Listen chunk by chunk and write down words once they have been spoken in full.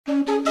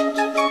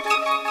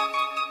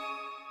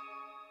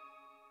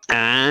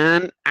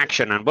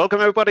Action and welcome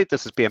everybody.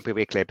 This is PnP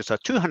Weekly episode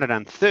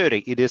 230.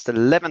 It is the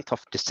 11th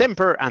of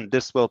December and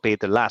this will be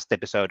the last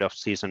episode of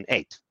season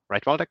 8.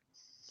 Right, Waldek?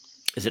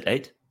 Is it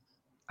 8?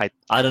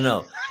 I don't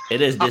know.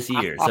 It is this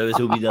year, so this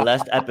will be the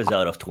last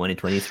episode of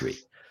 2023.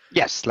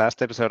 Yes,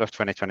 last episode of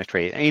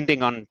 2023,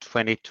 ending on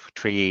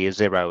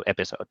 23.0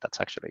 episode.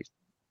 That's actually...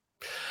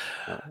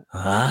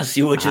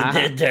 see what you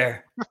did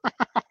there.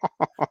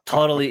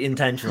 Totally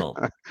intentional.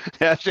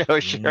 Yeah, sure.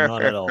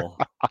 Not at all.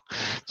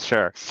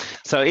 Sure.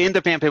 So in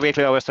the PnP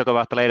Weekly, I always talk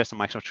about the latest on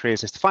Microsoft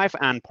 365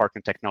 and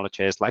partner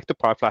technologies like the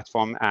Power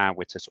Platform,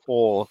 which is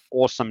all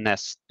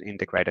awesomeness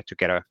integrated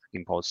together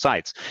in both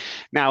sides.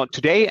 Now,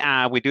 today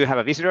we do have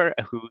a visitor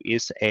who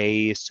is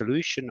a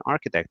solution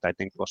architect, I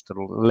think was the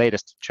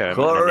latest term.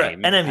 Correct.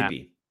 An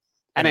MVP.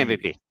 An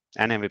MVP.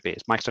 An MVP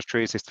is Microsoft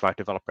 365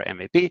 developer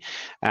MVP,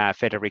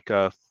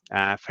 Federico.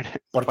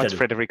 What's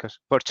Federico's?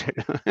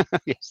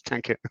 Yes,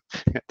 thank you.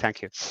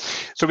 Thank you.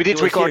 So we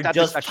did record that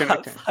just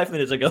 5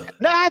 minutes ago.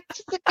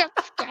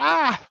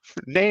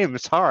 Name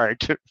is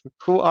hard.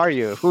 Who are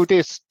you? Who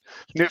this?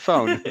 New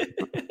phone.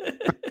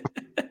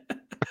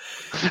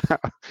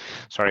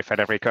 Sorry,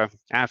 Federico.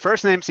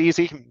 First name's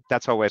easy.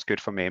 That's always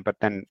good for me. But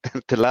then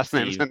the last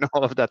names and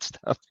all of that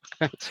stuff.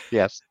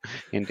 Yes,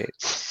 indeed.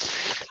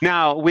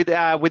 Now,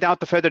 without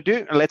the further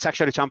ado, let's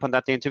actually jump on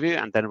that interview,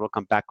 and then we'll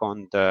come back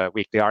on the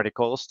weekly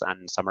articles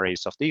and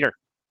summaries of the year.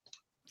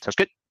 Sounds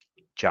good?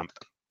 Jump.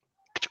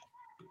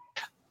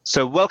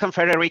 So welcome,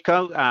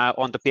 Federico,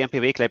 on the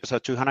PnP Weekly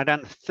episode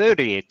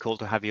 230. Cool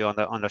to have you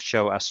on the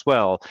show as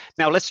well.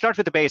 Now, let's start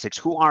with the basics.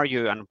 Who are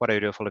you and what do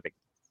you do for a living?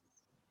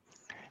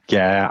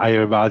 Yeah, hi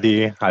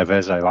everybody. Hi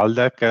Vesa,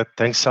 Waldek.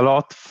 Thanks a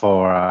lot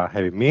for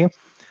having me.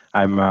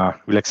 I'm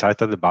really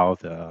excited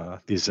about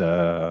this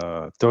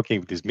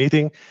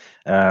meeting.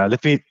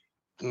 Let me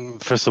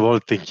first of all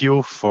thank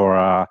you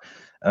for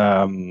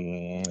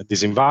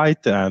this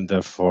invite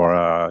and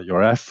for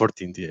your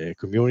effort in the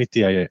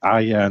community.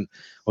 I and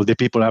all the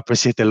people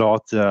appreciate a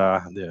lot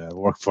the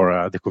work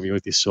for the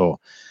community. So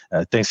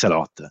thanks a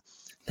lot.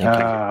 Thank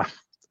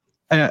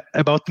you.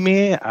 About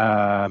me,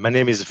 my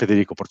name is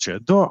Federico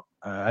Porceddu.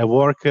 I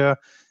work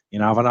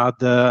in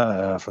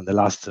Avanade from the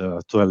last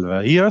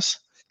 12 years.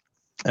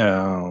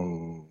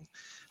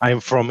 I'm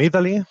from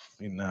Italy.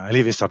 I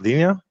live in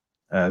Sardinia.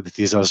 That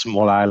is a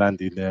small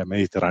island in the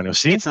Mediterranean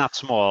Sea. It's not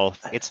small.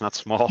 It's not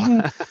small.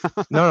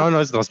 No,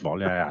 it's not small.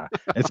 Yeah.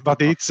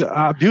 But it's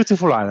a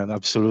beautiful island.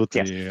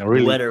 Absolutely. Yes.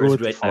 Really the weather good is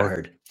great, I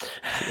heard.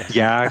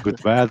 Yeah,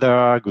 good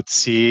weather, good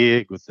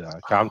sea, good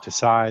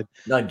countryside.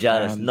 Not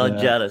jealous at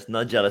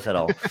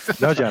all.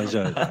 No jealous.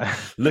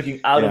 Looking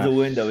out of the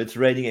window, it's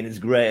raining and it's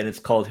gray and it's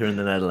cold here in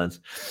the Netherlands.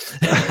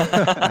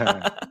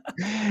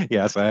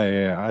 Yes,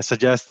 I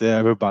suggest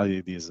everybody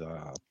this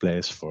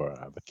place for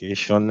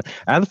vacation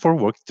and for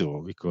work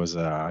too, because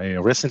I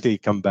recently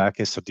come back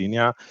in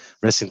Sardinia,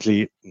 last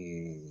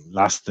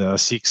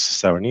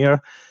 6-7 years,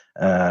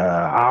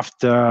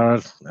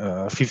 after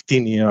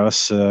 15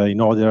 years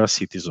in other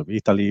cities of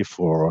Italy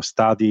for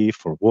study,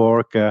 for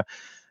work,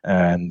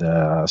 and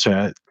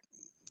so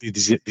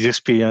this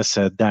experience,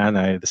 then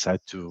I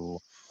decided to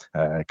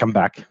come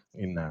back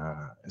in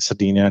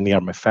Sardinia,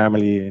 near my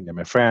family, near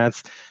my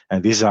friends,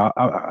 and this is an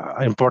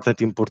important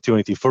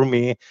opportunity for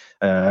me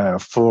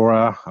for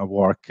a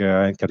work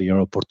and career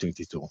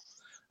opportunity too.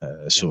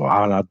 So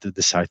I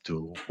decided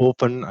to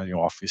open a new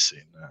office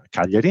in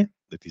Cagliari,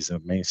 that is the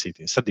main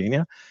city in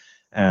Sardinia,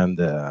 and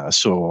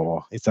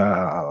so it's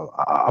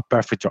a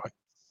perfect job.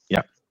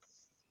 Yeah.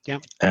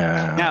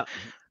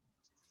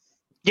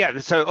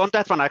 So on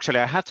that one, actually,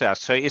 I had to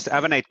ask. So is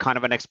Avanade kind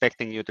of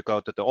expecting you to go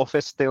to the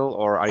office still,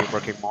 or are you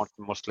working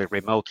mostly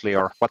remotely,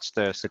 or what's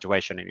the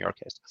situation in your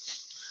case?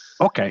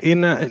 Okay,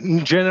 in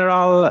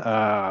general,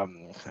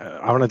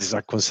 Avanade is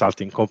a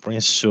consulting company,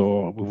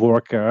 so we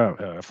work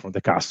from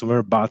the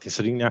customer, but in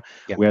Sardinia,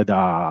 we had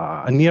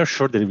a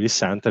nearshore delivery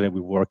center and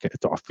we work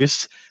at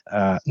office.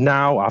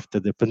 Now,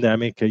 after the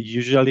pandemic,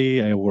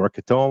 usually I work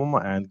at home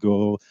and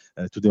go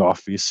to the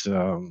office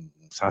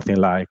something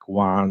like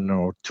 1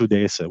 or 2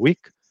 days a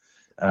week.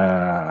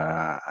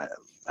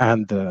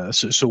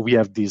 So we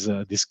have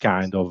this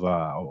kind of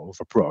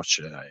approach,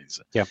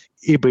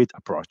 hybrid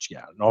approach,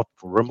 not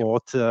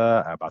remote,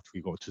 but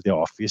we go to the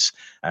office.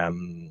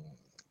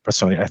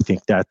 Personally, I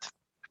think that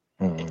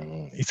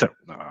it's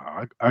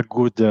a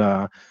good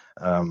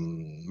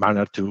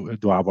manner to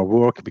do our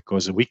work,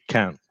 because we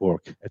can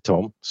work at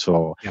home,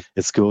 so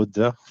it's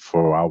good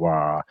for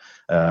our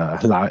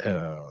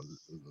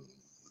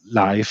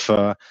life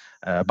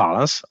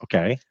balance.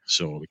 Okay,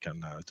 so we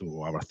can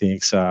do our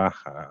things,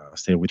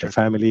 stay with the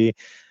family,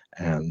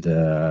 and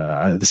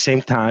at the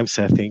same time,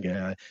 I think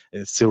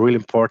it's really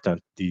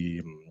important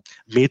to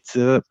meet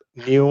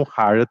new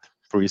hired,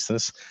 for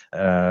instance,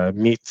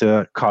 meet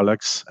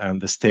colleagues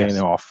and stay in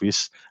the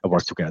office and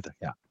work together.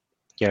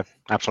 Yeah,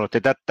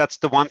 absolutely. That's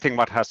the one thing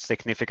what has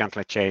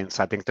significantly changed.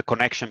 I think the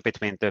connection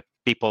between the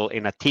people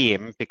in a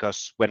team,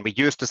 because when we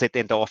used to sit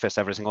in the office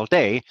every single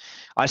day,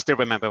 I still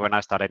remember when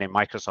I started in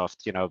Microsoft,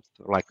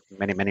 like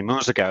many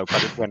moons ago,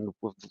 but when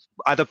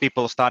other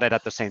people started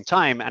at the same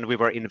time and we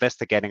were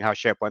investigating how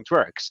SharePoint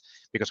works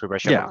because we were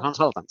SharePoint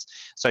consultants.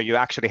 So you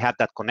actually had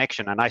that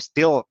connection, and I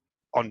still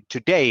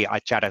today I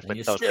chatted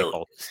with those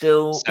people.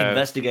 Still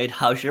investigate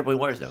how SharePoint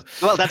works, though.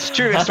 Well, that's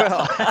true as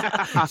well.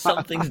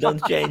 Some things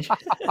don't change.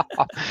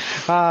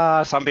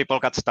 Some people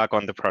got stuck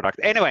on the product.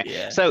 Anyway,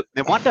 so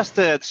what does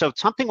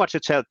something what you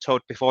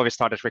told before we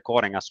started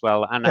recording as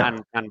well,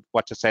 and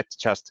what you said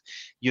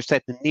you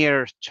said the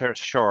near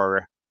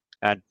shore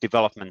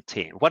development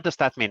team. What does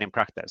that mean in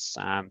practice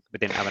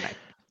within Avanade?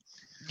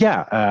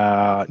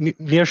 Yeah,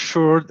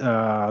 nearshore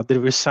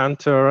delivery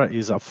center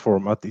is a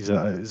format,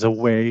 is a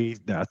way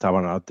that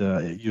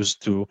Avanade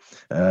used to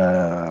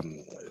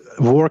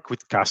work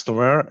with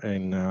customer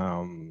in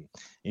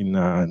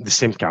the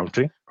same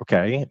country.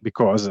 Okay,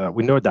 because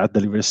we know that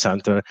delivery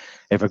center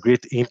have a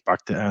great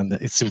impact, and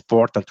it's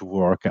important to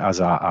work as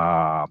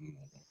a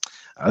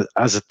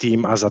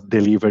team, as a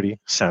delivery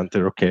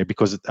center. Okay,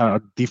 because it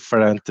are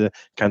different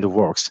kind of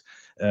works.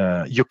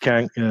 You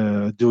can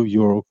do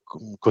your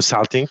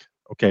consulting.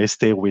 Okay,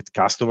 stay with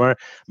customer,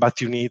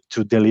 but you need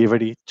to deliver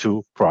it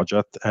to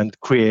project and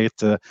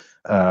create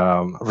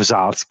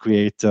results,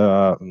 create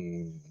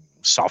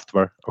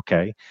software.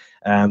 Okay,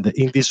 and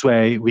in this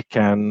way we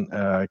can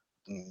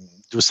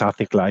do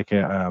something like we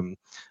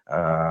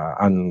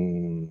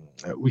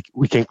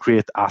can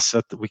create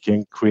asset, we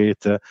can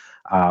create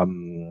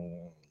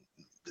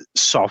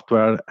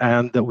software,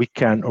 and we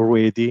can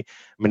already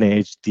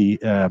manage the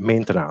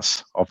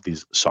maintenance of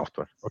this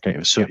software.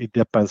 Okay, so it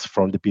depends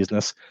from the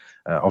business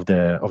of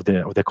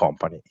the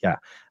company. Yeah,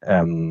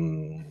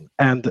 and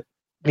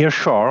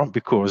nearshore,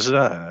 because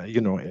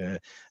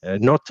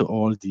not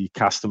all the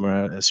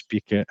customer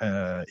speak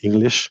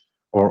English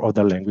or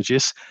other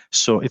languages,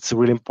 so it's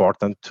really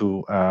important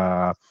to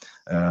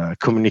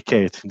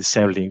communicate in the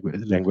same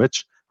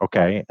language.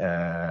 Okay,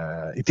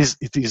 it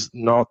is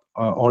not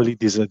only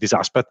this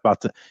aspect,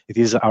 but it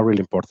is a really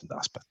important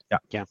aspect.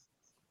 Yeah.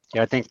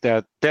 I think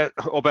that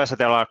obviously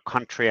there are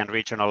country and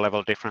regional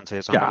level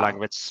differences on the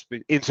language.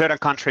 In certain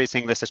countries,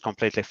 English is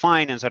completely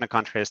fine. In certain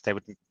countries, they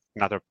would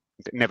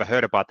never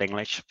heard about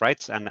English,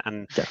 right?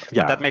 And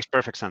that makes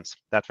perfect sense.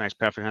 That makes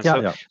perfect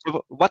sense.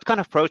 So what kind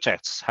of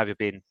projects have you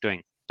been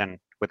doing then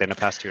within the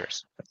past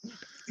years?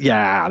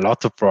 Yeah, a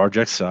lot of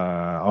projects,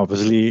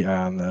 obviously,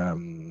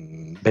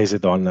 and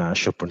based on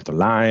SharePoint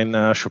Online,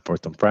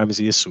 SharePoint on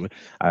premises.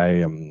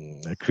 I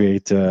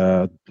create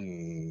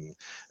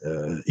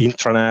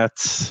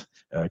intranets,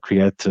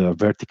 create a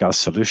vertical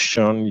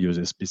solution,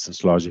 uses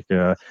business logic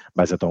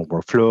based on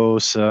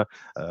workflows,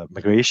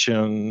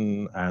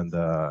 migration, and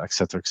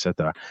etc.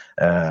 etc.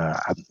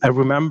 I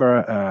remember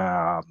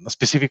a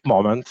specific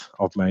moment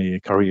of my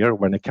career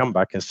when I came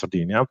back in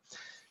Sardinia.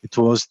 It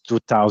was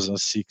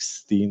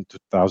 2016,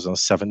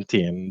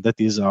 2017. That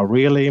is a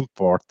really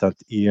important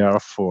year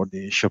for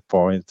the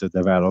SharePoint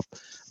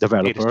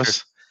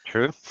developers.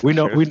 True. We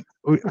know. We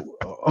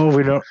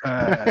know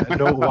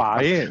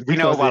why. We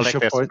know about like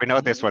this. We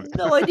know this one.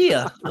 No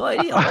idea.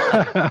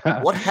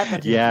 What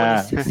happened in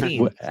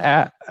 2016?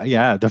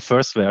 The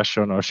first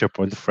version of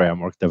SharePoint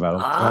framework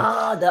developed.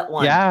 That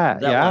one.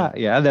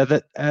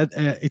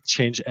 It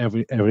changed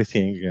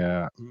everything.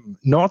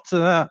 Not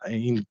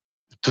in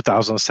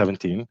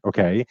 2017,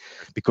 okay,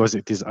 because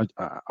it is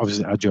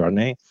obviously a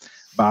journey,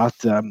 but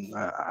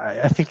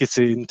I think it's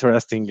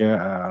interesting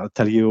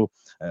tell you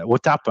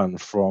what happened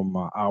from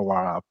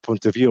our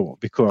point of view,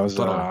 because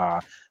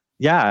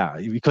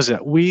because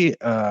we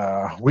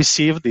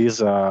received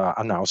this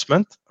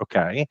announcement,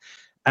 okay,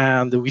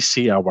 and we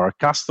see our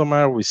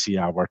customer, we see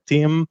our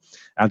team,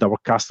 and our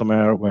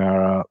customer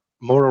were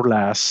more or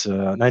less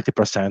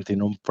 90%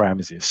 in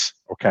on-premises.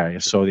 Okay,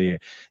 so you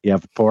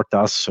have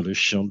portals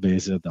solution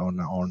based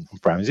on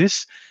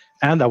premises,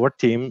 and our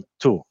team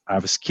too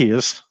have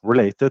skills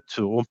related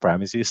to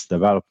on-premises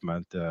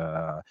development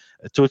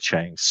tool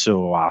chains,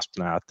 so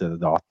ASP.NET,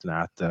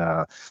 .NET,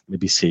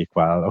 maybe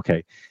SQL,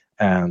 okay,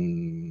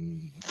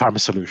 and Farm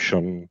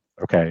Solution,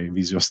 okay,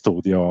 Visual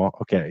Studio,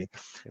 okay,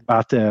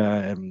 but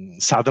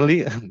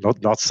suddenly,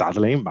 not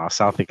suddenly, but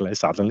something like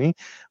suddenly,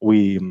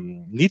 we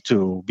need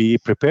to be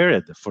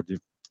prepared for the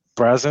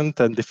present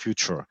and the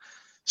future.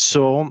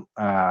 So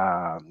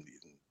my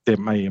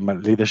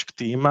leadership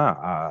team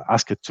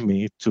asked to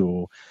me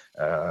to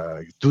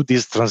do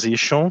this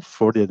transition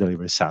for the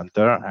delivery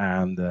center,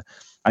 and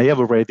I have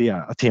already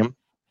a team.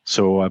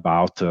 So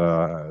about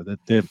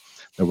there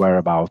were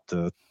about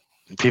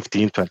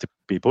 15, 20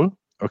 people.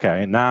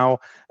 Okay, now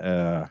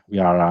we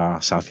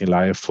are something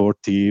like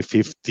 40,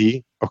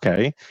 50.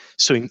 Okay,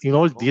 so in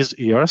all these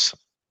years,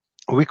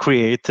 we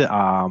create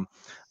a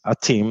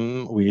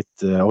team with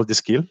all the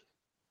skill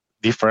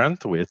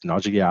different with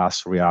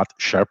Node.js, React,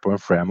 SharePoint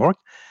framework,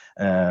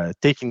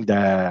 taking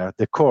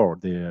the core,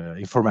 the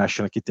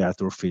information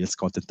architecture, fields,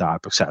 content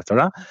type,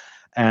 etc.,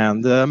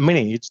 and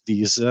manage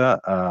these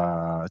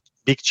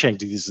big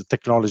changes, this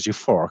technology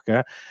fork.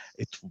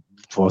 It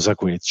was a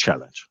great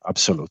challenge,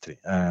 absolutely.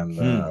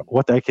 And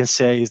what I can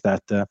say is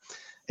that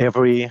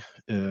every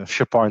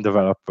SharePoint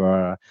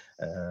developer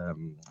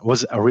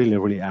was really,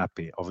 really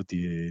happy of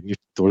the new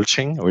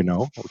toolchain,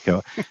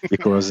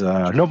 because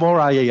no more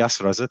IIS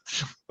reset.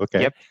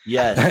 Okay. Yep.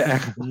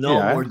 Yes.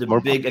 No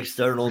more big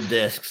external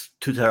disks,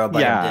 2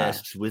 terabyte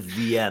disks with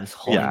VMs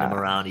holding them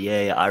around.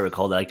 Yeah, I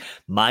recall that. Like,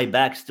 my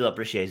back still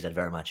appreciates that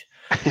very much.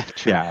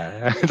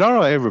 Yeah,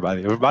 no,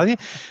 everybody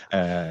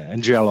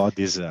enjoy a lot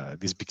this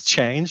big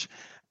change,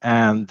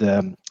 and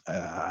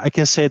I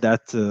can say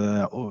that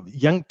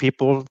young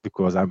people,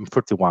 because I'm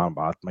 31,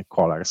 but my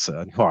colleagues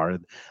who are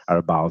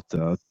about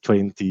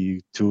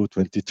 22,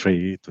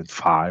 23,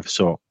 25,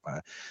 so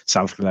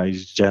something like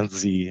Gen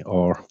Z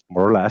or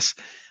more or less,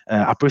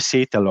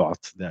 appreciate a lot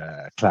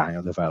the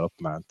client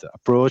development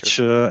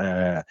approach.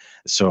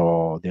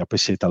 So they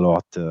appreciate a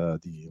lot the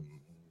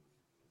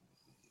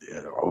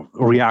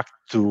React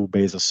to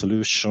base a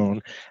solution,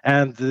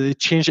 and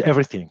change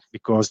everything,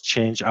 because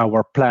change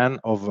our plan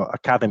of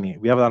academy.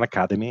 We have an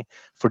academy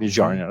for new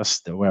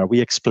joiners where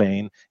we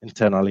explain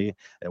internally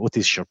what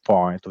is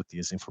SharePoint, what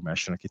is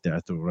information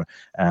architecture,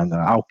 and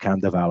how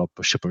can develop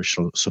a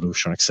SharePoint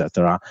solution,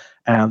 etc.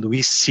 And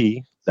we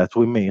see that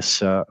we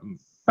miss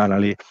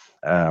finally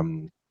a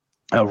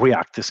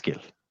React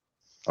skill.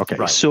 Okay,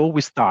 right. So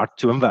we start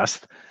to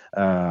invest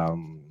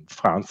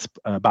funds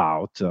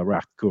about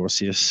React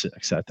courses,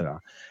 etc.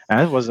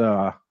 And it was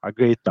a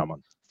great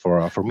moment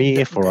for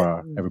me,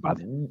 for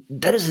everybody.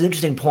 That is an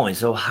interesting point.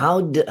 So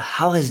how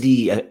has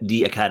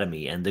the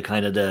academy and the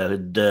kind of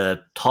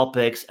the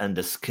topics and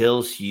the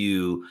skills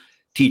you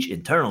teach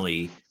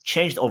internally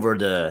changed over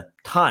the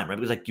time, right?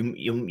 Because like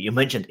you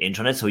mentioned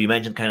intranet, so you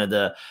mentioned kind of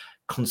the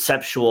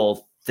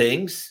conceptual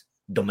things,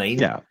 domain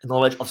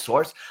knowledge of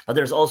sorts, but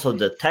there's also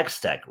the tech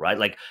stack, right?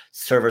 Like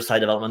server-side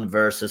development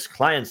versus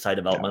client-side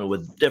development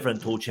with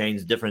different tool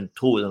chains, different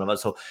tools, and all that.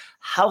 So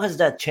how has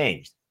that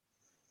changed?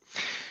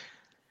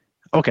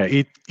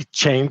 Okay, it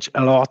changed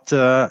a lot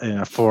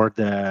for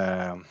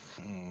the.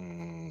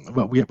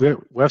 Well, we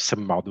have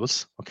some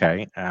modules,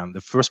 okay, and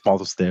the first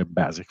modules, they're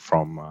basic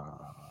from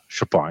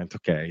SharePoint,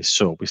 okay.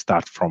 So we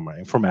start from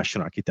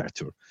information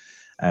architecture,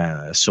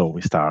 so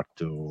we start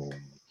to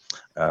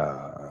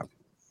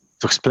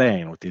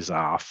explain what is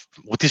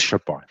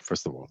SharePoint,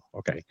 first of all,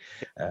 okay,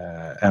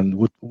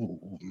 and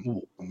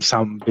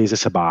some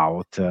basis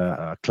about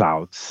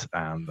clouds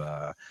and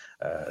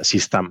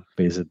system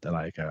based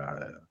like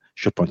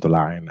SharePoint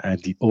Online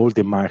and all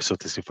the Microsoft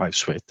 365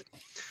 suite.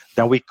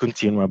 Then we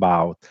continue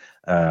about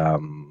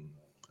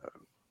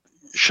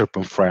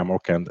SharePoint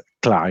framework and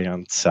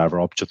client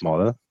server object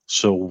model.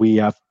 So we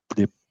have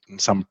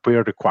some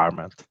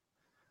pre-requirement,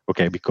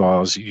 okay,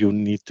 because you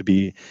need to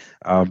be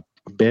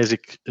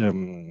basic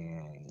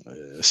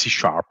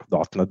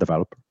C#.NET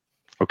developer,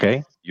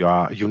 okay.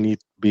 You need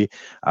to be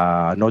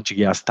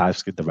Node.js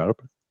TypeScript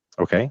developer,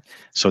 okay.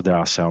 So there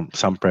are some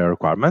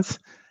pre-requirements,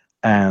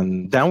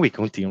 and then we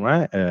continue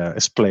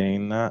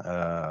explain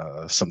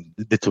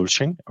the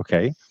toolchain,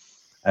 okay,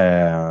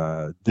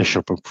 the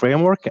SharePoint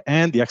framework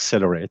and the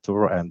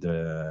accelerator and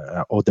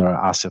other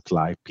assets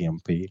like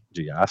PnP,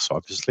 JS,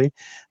 obviously,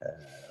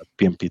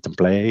 PnP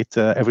template,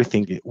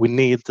 everything we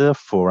need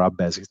for a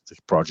basic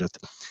project.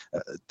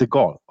 The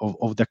goal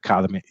of the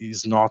academy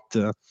is not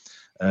to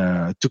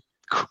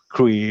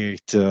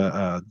create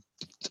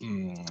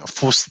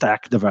full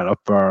stack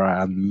developer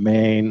and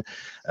main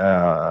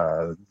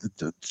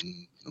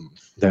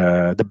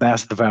the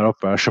best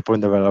developer,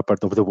 SharePoint developer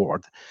of the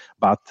world,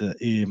 but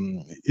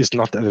it's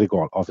not the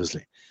goal,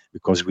 obviously,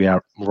 because we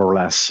are more or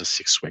less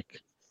 6 weeks,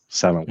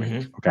 7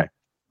 weeks. Okay.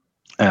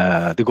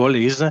 The goal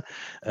is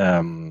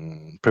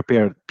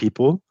prepare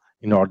people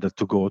in order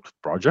to go to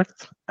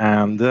project,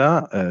 and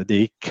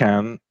they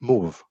can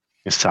move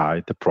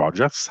inside the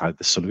project, inside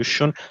the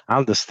solution,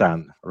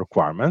 understand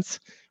requirements.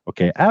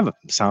 Okay, have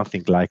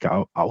something like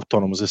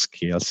autonomous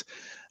skills.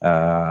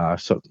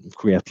 So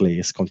create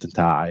list, content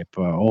type.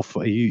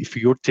 If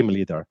your team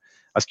leader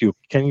asks you,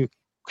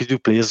 could you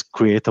please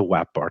create a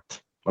web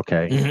part?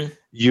 Okay,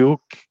 you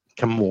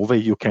can move.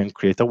 You can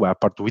create a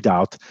web part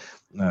without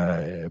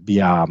be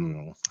a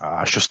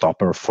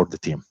showstopper for the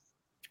team.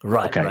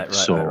 Right. Okay. Right.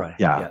 So right.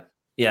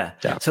 Yeah.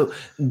 So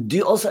do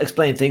you also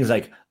explain things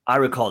like, I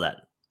recall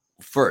that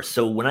first?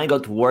 So when I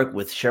got to work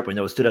with SharePoint,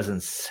 that was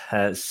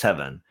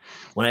 2007.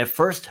 When I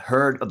first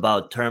heard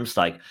about terms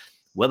like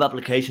web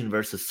application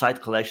versus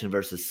site collection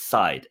versus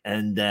site,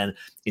 and then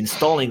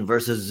installing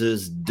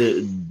versus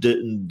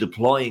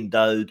deploying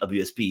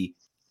WSP,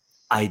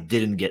 I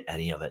didn't get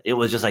any of it. It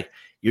was just like,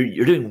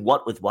 you're doing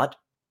what with what?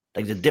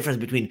 Like the difference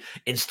between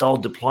install,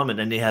 deployment,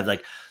 and they have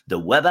like the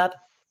web app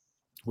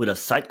with a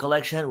site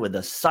collection, with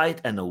a site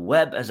and a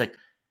web. I was like,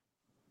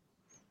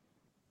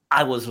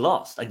 I was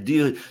lost. Like,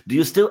 do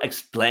you still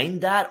explain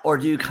that, or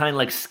do you kind of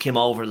like skim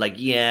over, like,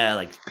 yeah,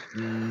 like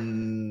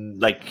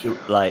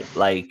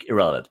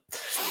irrelevant?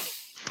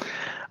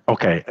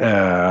 Okay.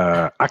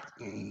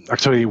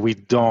 Actually, we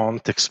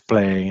don't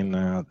explain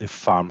the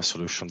farm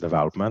solution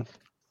development.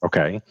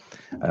 Okay.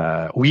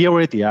 We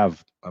already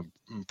have a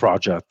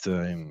project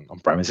on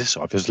premises,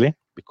 obviously,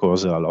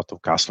 because a lot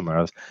of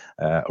customers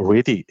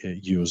already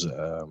use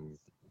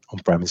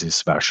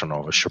on-premises version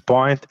of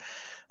SharePoint.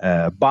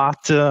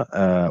 But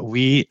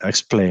we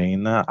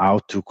explain how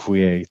to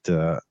create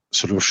a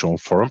solution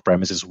for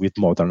on-premises with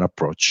modern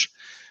approach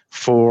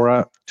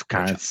for two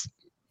kinds.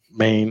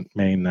 Main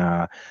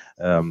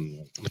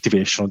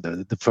motivation.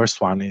 The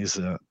first one is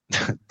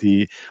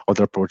the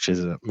other approach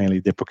is mainly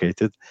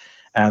deprecated,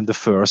 and the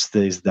first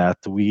is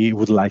that we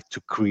would like to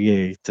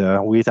create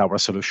with our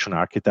solution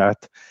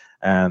architect.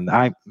 And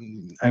I'm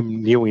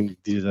new in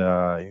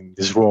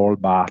this role,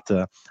 but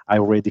I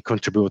already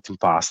contribute in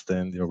past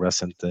and the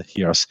recent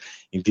years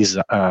in this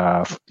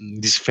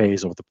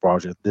phase of the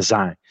project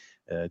design,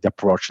 the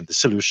approach and the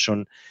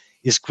solution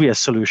is create a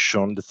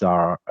solution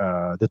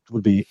that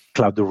will be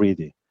cloud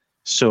ready.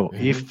 So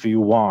if you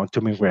want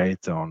to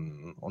migrate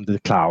on the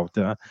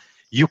cloud,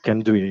 you can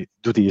do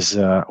this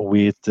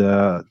with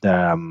a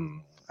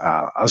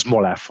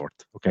small effort.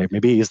 Okay,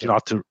 maybe it's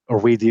not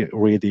already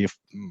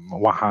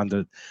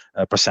 100%,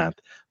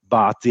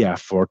 but the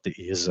effort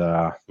is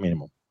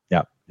minimum.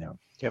 Yeah.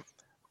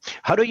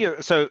 How do you,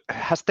 so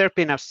has there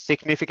been a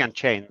significant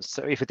change?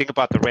 So if you think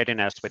about the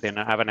readiness within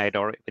Avanade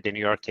or within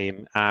your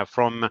team,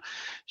 from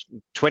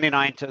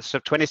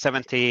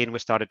 2017, we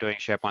started doing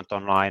SharePoint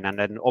Online, and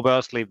then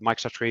obviously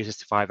Microsoft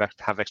 365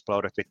 have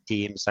exploded with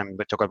Teams, and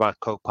we talk about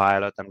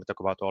Copilot, and we talk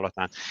about all of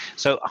that.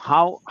 So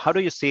how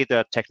do you see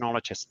the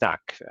technology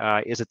stack?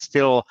 Is it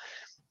still,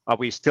 are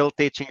we still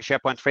teaching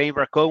SharePoint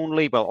framework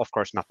only? Well, of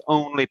course, not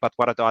only, but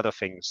what are the other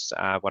things?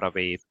 What are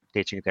we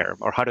teaching there?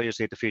 Or how do you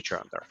see the future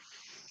on there?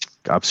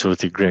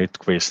 Absolutely great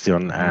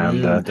question.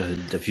 And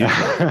the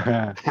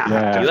future.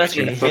 yeah, you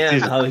asking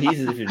him how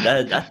he's the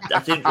future.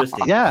 That's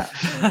interesting. Yeah,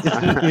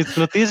 it's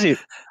not easy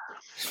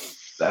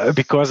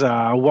because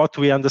what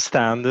we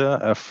understand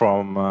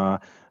from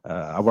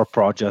our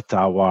project,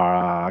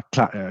 our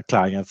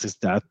clients, is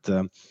that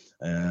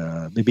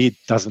maybe it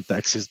doesn't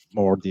exist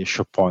more the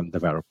SharePoint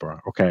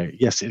developer. Okay,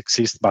 yes, it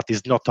exists, but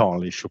it's not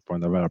only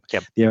SharePoint developer.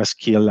 Yep. They have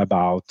skill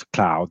about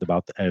cloud,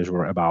 about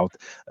Azure, about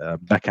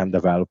backend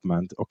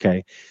development.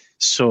 Okay,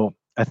 so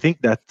I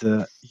think that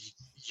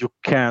you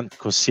can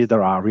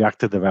consider a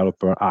React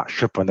developer a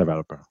SharePoint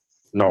developer.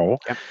 No,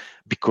 yep.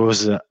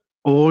 Because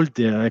all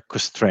the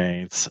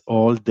constraints,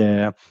 all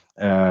the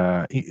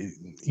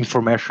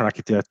information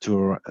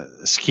architecture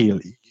skill,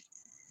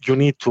 you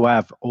need to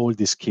have all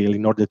the skill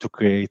in order to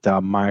create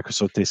a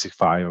Microsoft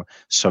 365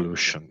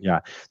 solution. Yeah,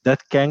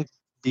 that can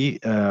be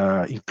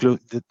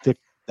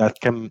that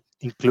can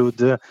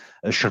include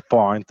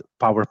SharePoint,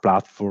 Power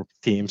Platform,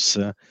 Teams,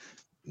 a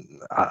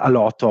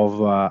lot of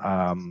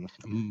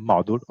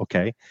module.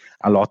 Okay,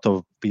 a lot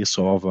of piece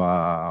of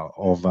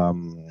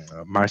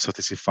Microsoft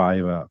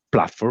 365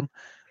 platform.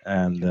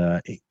 And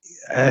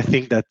I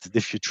think that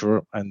the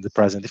future and the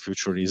present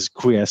future is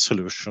create a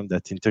solution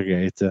that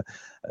integrate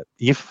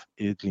if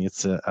it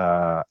needs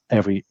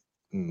every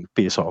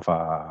piece of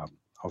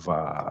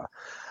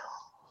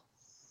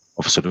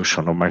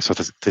solution of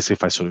Microsoft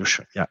 365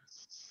 solution. Yeah,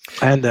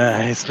 and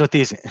it's not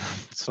easy.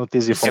 It's not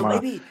easy for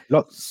maybe.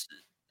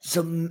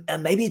 So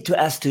maybe to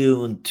ask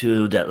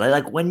to that,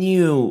 like when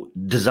you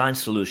design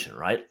solution,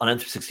 right, on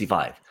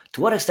M365, to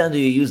what extent do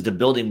you use the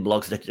building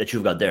blocks that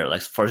you've got there?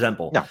 Like, for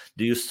example,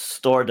 do you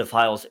store the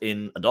files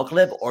in a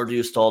Docklib or do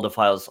you store the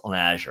files on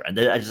Azure? And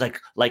then I just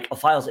like a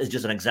files is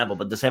just an example,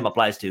 but the same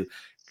applies to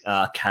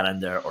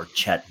calendar or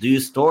chat. Do you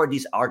store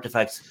these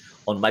artifacts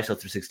on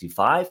Microsoft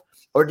 365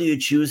 or do you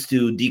choose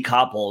to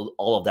decouple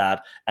all of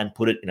that and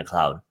put it in a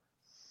cloud?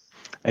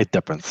 It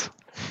depends.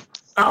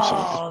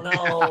 Oh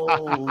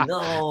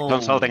no!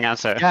 Consulting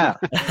answer. Yeah,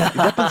 it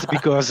happens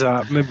because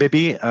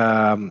maybe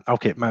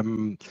okay.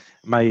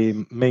 My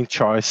main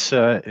choice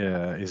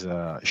is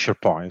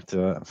SharePoint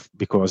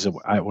because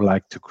I would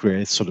like to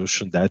create a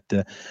solution that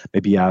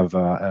maybe have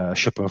a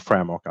SharePoint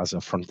framework as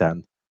a front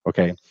end.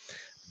 Okay,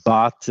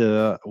 but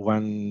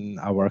when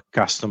our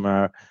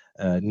customer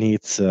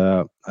needs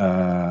other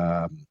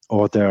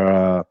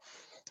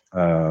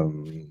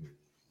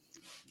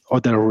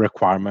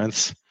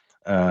requirements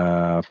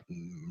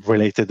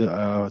related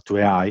to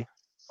AI,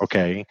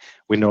 okay,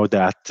 we know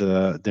that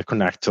the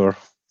connector,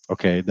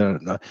 okay,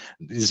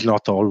 is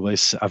not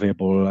always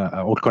available,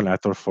 all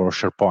connector for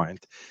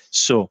SharePoint.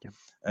 So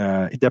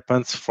it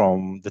depends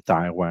from the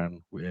time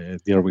when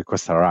the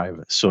requests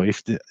arrive. So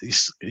if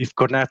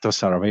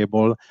connectors are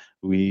available,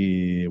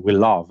 we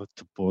love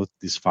to put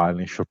this file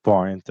in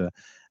SharePoint,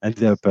 and it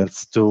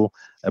depends too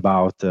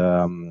about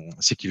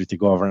security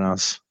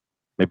governance.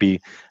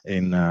 Maybe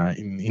in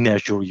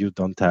Azure you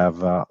don't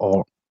have,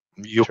 or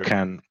you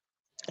can.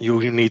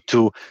 You need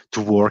to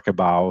work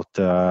about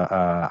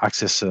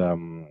access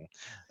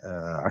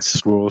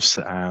rules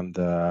and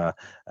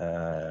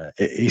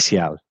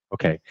ACL.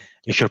 Okay,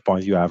 in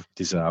SharePoint you have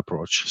this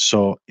approach,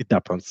 so it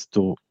happens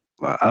to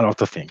a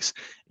lot of things.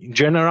 In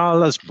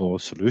general, as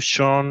both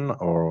solution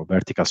or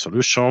vertical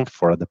solution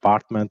for a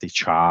department,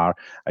 HR,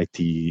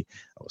 IT,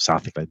 or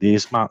something like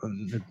this,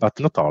 but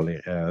not only.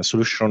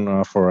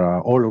 Solution for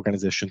all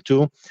organization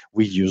too,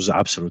 we use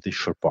absolutely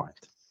SharePoint.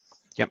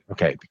 Yep.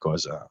 Okay,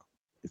 because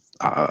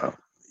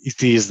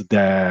it is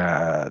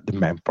the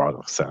main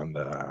products, and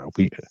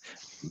we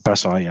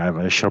personally I have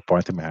a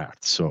SharePoint in my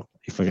heart. So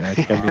if it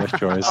can be a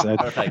choice,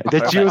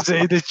 the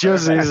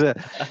choose is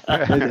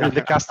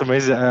the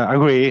customers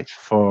agree.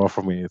 For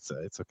me, it's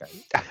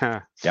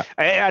okay. Yeah,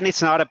 and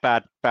it's not a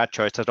bad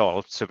choice at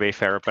all, to be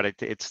fair. But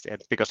it's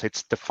because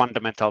it's the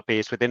fundamental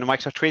piece within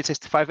Microsoft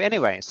 365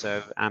 anyway.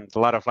 So, and a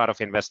lot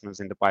of investments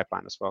in the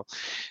pipeline as well,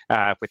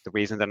 with the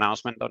recent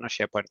announcement on a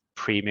SharePoint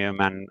Premium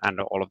and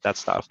all of that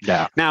stuff.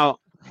 Yeah. Now,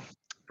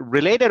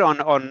 related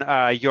on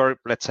your,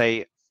 let's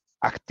say,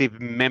 active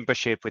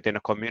membership within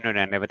a community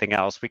and everything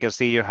else, we can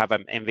see you have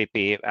an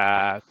MVP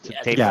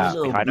tables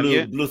behind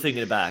you. Blue thing in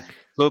the back.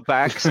 Blue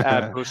bags,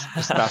 blue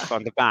stuff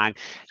on the back.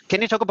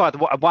 Can you talk about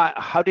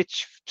how did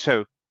you,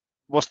 so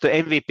was the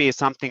MVP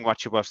something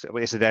what you was,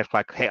 is it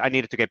like, hey, I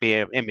needed to be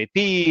an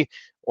MVP,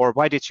 or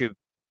why did you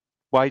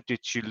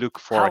look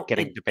for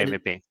getting the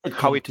MVP?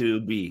 How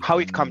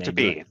it come to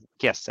be?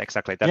 Yes,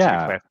 exactly. That's a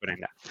good way of putting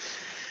that.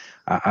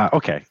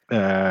 Okay.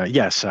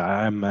 Yes,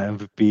 I'm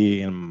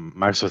MVP in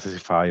Microsoft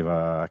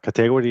 365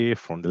 category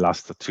from the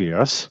last 3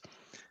 years,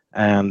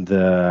 and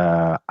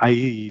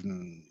I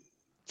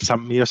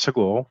some years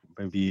ago,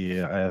 maybe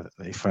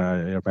if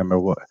I remember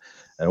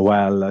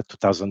well,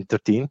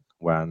 2013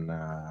 when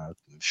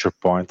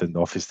SharePoint and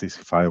Office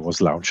 365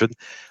 was launched.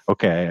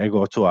 Okay, I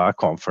go to a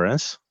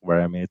conference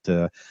where I meet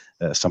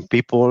some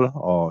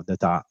people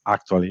that are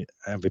actually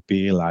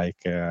MVP,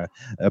 like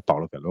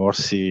Paolo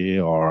Galorsi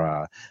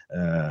or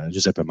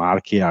Giuseppe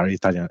Marchi, are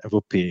Italian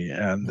MVP,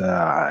 and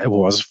I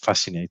was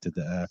fascinated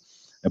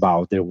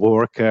about their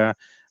work.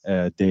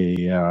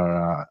 They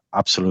are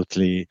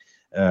absolutely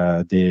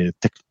the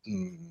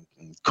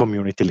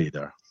community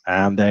leader,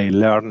 and I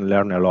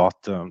learn a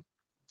lot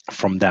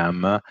from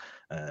them.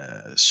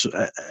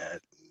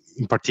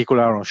 In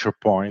particular on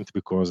SharePoint,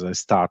 because I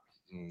start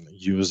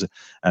use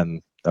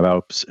and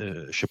develop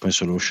SharePoint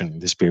solution in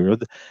this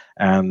period,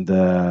 and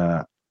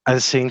at the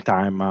same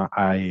time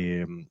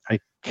I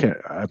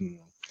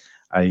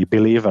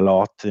believe a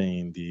lot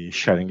in the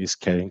sharing is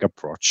caring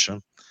approach.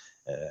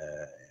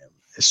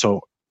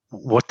 So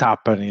what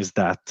happened is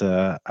that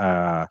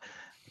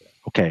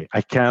okay,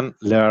 I can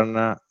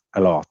learn a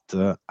lot.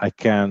 I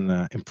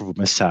can improve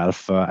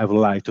myself. I would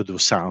like to do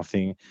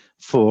something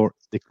for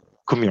the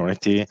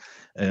community,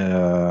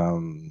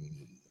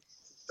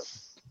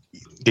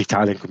 the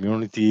Italian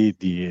community,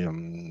 the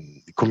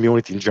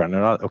community in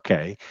general,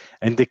 okay,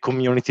 and the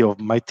community of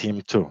my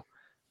team too.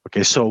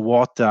 Okay, so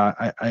what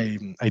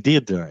I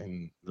did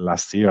in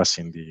last years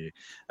in the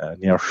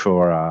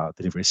nearshore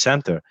delivery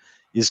center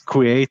is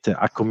create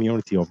a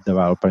community of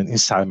developers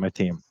inside my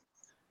team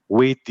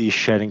with the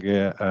sharing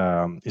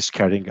is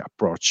caring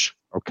approach.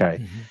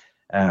 Okay,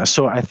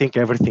 so I think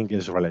everything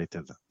is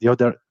related. The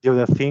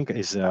other thing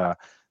is that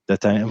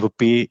an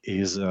MVP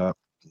is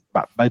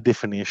by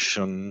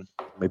definition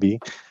maybe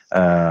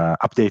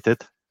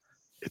updated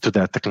to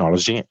that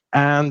technology,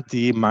 and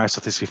the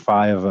Microsoft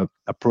 365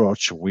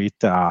 approach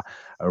with a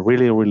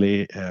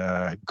really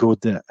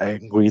good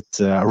and great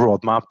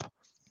roadmap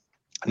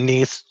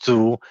needs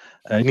to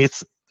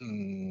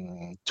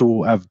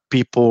have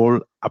people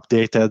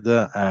updated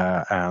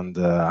and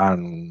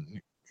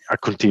a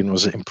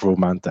continuous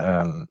improvement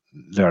and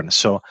learn.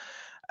 So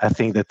I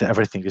think that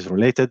everything is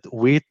related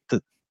with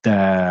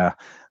the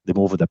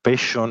move of the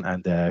passion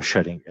and the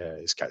sharing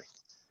is caring.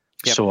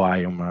 Yep. So I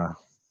am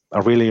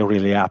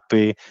really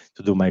happy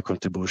to do my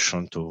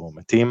contribution to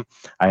my team.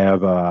 I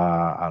have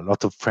a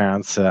lot of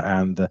friends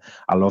and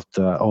a lot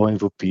of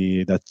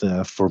MVP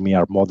that for me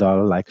are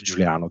model, like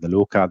Giuliano De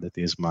Luca, that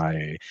is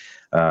my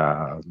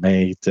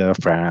mate,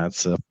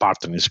 friends,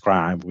 partner in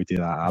crime. We did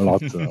a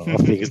lot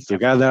of things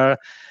together.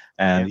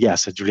 And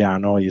yes,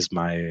 Giuliano is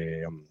my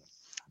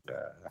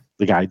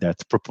the guy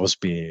that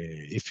proposed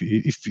me, if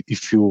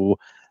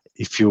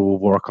you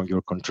work on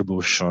your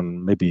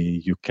contribution,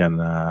 maybe you can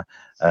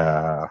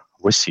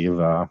receive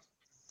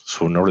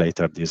sooner or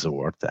later this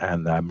award.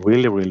 And I'm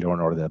really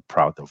honored and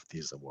proud of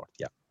this award.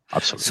 Yeah,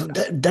 absolutely.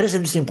 So that is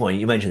an interesting point.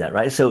 You mentioned that,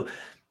 right? So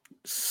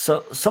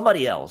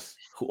somebody else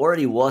who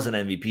already was an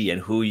MVP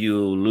and who you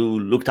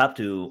looked up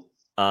to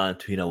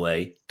in a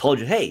way told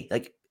you, hey,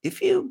 like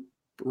if you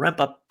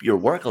ramp up your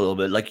work a little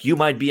bit, like you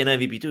might be an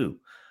MVP too.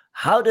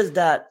 How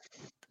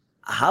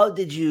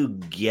did you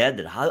get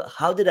it?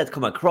 How did that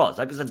come across?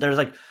 Like, there's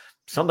like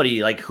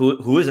somebody like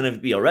who is an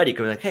MVP already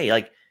coming like, hey,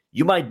 like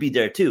you might be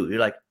there too. You're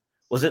like,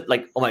 was it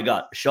like, oh my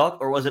god, shock,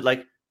 or was it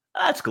like,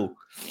 that's cool?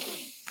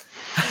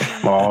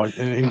 Well,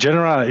 in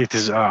general, it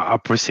is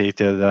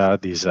appreciated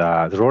this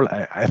the role.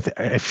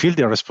 I feel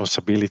the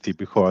responsibility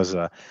because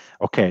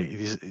okay,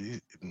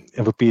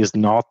 MVP is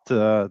not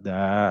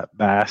the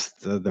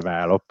best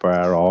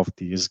developer of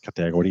this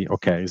category.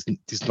 Okay,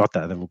 it's not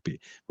that MVP.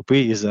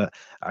 MVP is a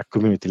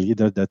community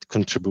leader that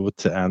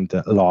contribute and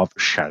love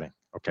sharing.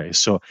 Okay,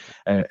 so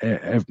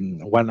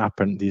what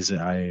happened is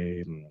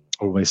I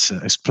always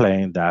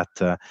explain that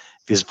it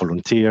is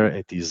volunteer.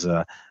 It is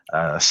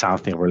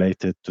something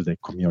related to the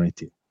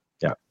community.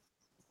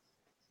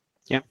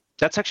 Yeah,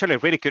 that's actually a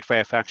really good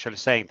way of actually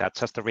saying that.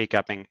 Just to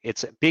recapping,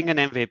 it's being an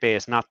MVP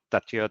is not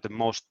that you're the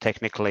most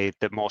technically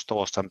the most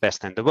awesome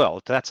best in the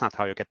world. That's not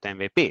how you get the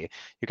MVP.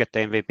 You get the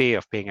MVP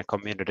of being a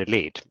community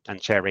lead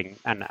and sharing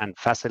and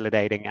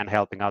facilitating and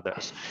helping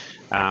others.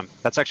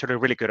 That's actually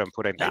really good on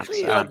putting that.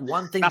 Actually,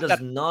 one thing not does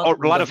that, not.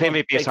 a lot of does not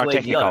MVPs take are away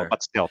the technical, other.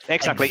 but still,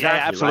 exactly,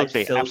 yeah, Exactly, absolutely,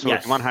 right? So,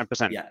 absolutely, yes.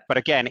 100%. Yeah. But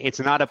again, it's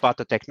not about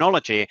the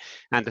technology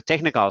and the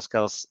technical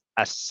skills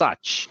as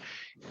such.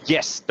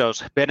 Yes,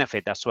 those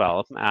benefit as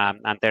well,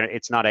 and there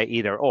it's not a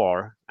either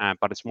or,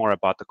 but it's more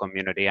about the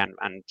community and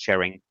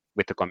sharing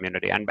with the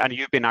community. And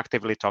you've been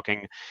actively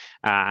talking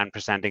and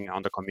presenting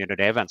on the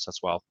community events as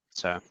well.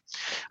 So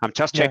I'm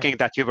just checking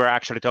that you were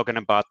actually talking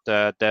about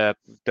the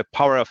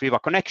power of Viva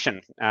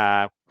Connection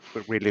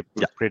really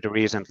pretty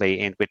recently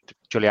in with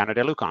Giuliano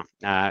De Luca.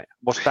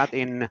 Was that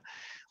in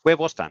where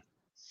was that?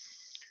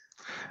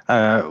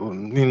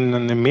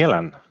 In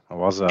Milan.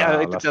 Was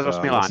that was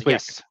Milan. last week.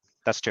 Yes,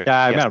 that's true.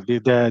 Yeah, yes.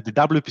 the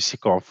WPC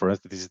conference.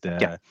 This is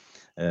the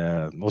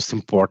most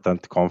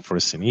important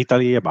conference in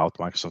Italy about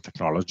Microsoft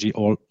technology,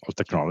 all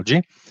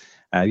technology.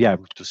 Yeah,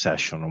 2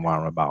 sessions,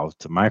 one about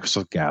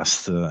Microsoft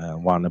Guest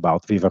and one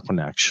about Viva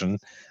Connection,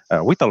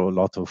 with a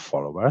lot of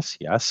followers,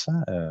 yes.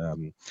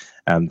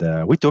 And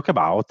we talk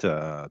about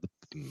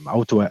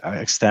how to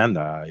extend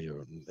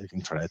your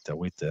internet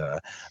with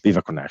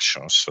Viva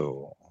Connection.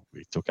 So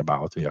we talk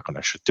about Viva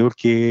Connection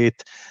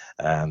Toolkit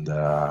and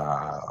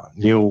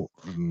new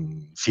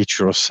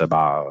features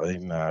about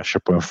in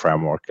SharePoint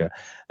framework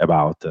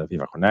about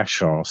Viva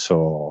Connection.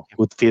 So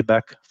good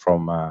feedback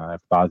from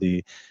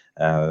everybody.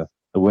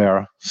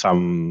 Where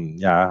some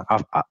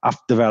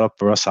app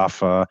developers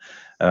have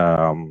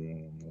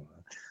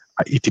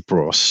IT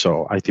pros,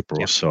 so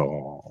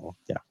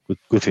yeah,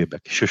 good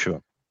feedback,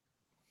 sure.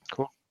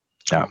 Cool.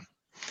 Yeah.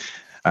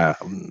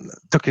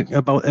 Talking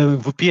about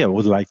MVP, I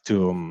would like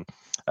to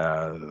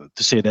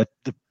say that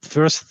the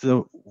first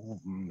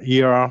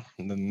year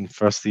and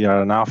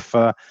a half,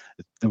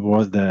 there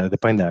was the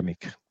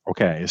pandemic.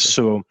 Okay,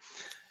 so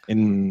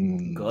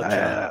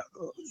Gotcha.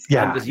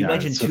 yeah, because you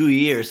mentioned 2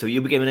 years, so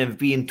you became an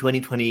MVP in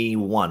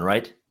 2021,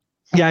 right?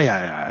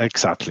 Yeah,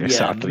 exactly.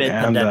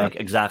 Mid-pandemic,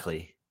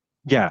 exactly.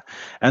 Yeah,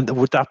 and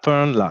what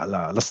happened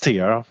last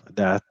year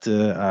that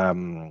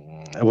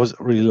I was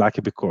really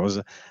lucky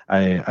because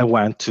I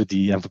went to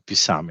the MVP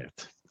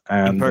summit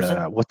and in person.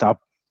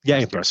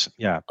 In person.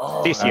 Yeah.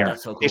 Oh, this year.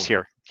 That's so cool. This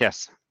year,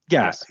 yes.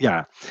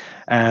 Yeah.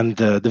 And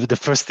the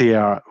first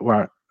year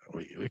where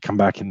we come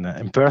back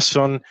in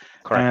person.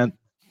 Correct. And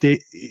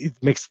it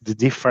makes the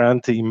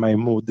difference in my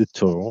mood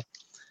too.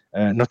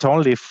 Not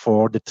only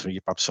for the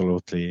trip,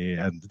 absolutely,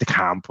 and the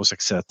campus,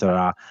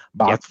 etc.,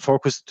 but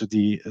focus to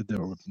the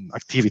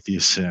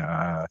activities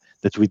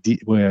that we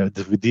did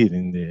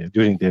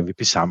during the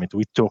MVP summit.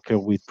 We talked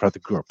with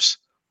product groups,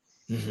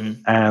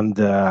 and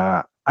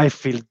I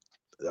feel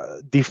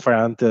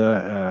different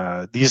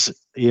this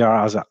year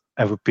as a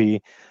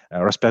MVP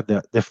respect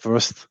the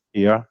first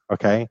year.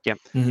 Okay,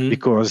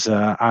 because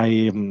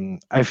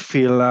I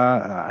feel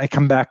I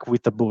come back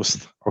with a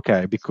boost.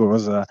 Okay,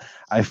 because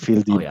I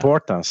feel the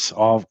importance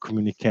of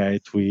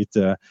communicate with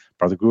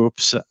product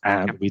groups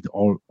and with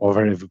all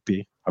over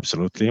MVP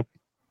absolutely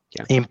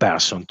in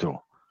person too.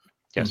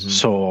 Yes.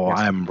 So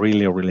I'm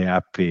really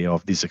happy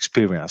of this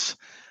experience,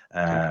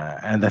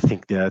 and I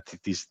think that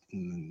it is,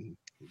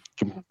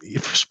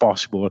 if it's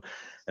possible,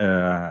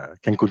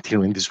 can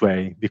continue in this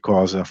way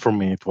because for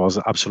me it was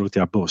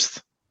absolutely a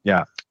boost.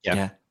 Yeah.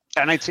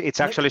 And it's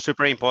actually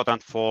super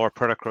important for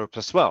product groups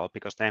as well,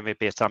 because the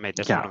MVP Summit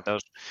is one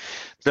of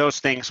those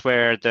things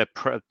where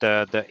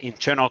the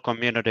internal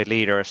community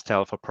leaders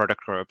tell for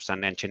product groups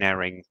and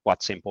engineering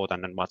what's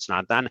important and what's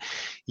not. And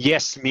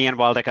yes, me and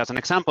Waldek as an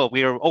example,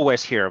 we are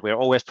always here, we're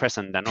always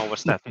present and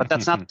always that, but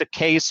that's not the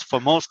case for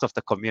most of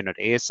the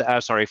communities.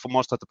 For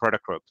most of the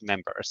product group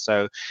members.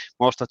 So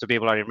most of the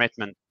people are in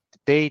Redmond.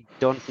 They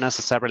don't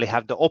necessarily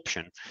have the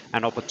option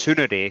and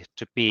opportunity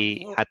to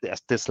be at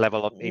this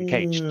level of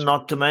engaged.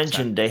 Not to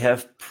mention they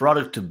have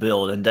product to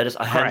build, and that is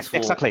a handful.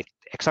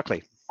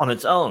 Exactly. On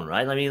its own,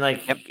 right? I mean,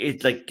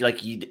 it's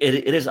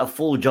it is a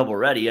full job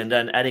already, and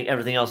then adding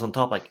everything else on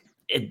top,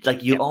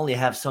 you only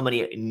have so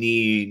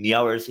many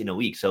hours in a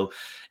week. So,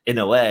 in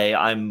a way,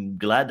 I'm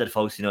glad that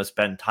folks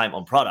spend time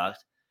on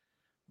product,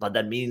 but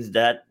that means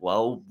that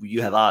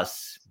you have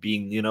us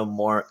being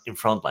more in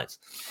front lines.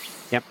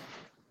 Yep.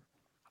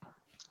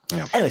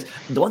 Yeah. Anyways,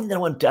 the one thing I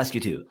wanted to ask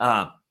you too.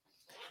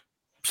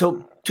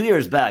 So 2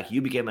 years back, you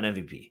became an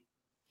MVP.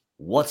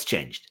 What's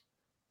changed?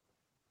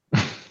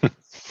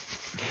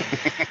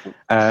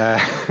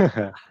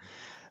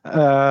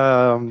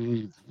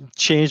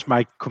 Change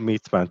my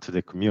commitment to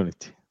the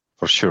community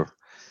for sure.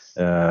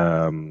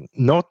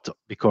 Not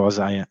because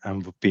I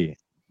am MVP,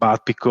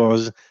 but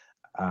because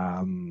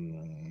as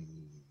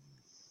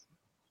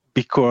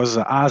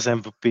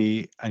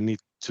MVP I need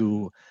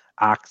to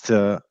act,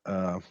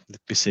 let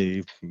me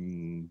say,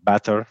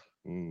 better,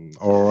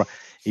 or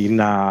in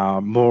a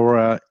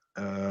more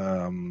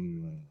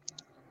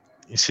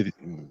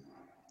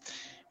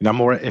in a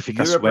more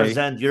efficacious way.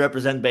 You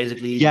represent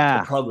basically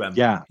Yeah, the program.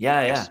 yeah,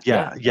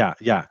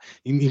 Yeah.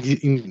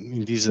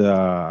 In this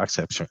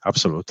exception,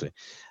 absolutely.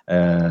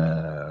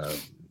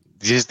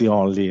 This is the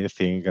only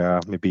thing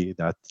maybe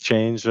that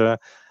changed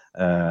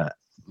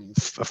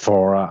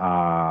for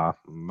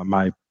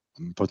my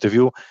point of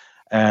view.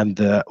 And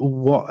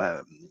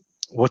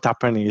what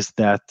happened is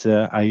that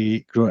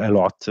I grew a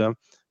lot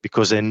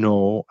because I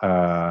know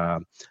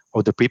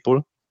other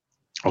people.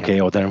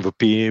 Okay, other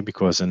MVP,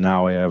 because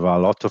now I have a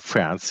lot of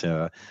friends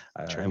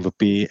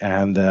MVP,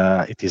 and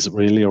it is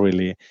really,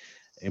 really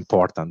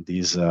important,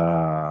 this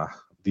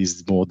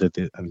mode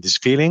and this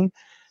feeling,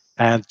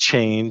 and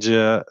change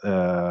the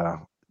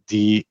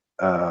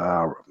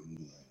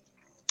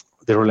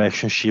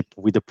relationship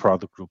with the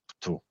product group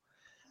too.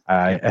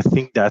 I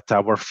think that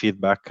our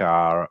feedback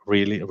are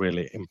really,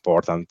 really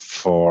important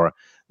for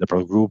the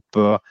product group,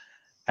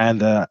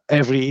 and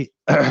every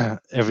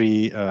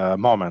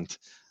moment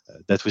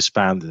that we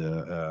spend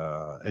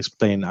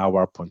explain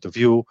our point of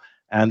view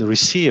and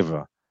receive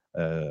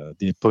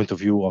the point of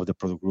view of the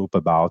product group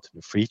about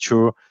the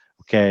feature,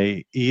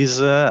 okay,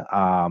 is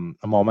a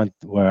moment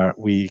where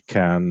we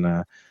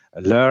can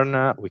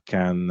learn, we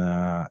can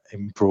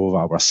improve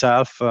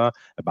ourselves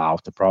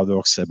about the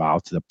products,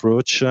 about the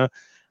approach,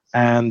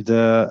 and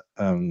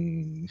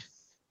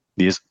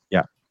this,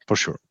 yeah, for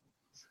sure.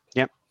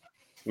 Yeah,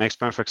 makes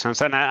perfect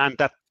sense. And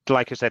that,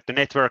 like you said, the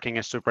networking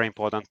is super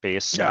important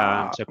piece.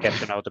 Yeah. To get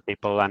to know the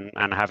people and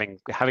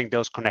having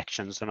those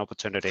connections and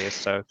opportunities.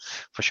 So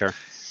for sure.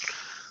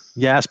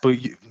 Yes, but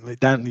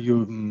then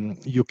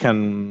you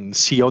can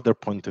see other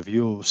point of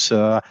views.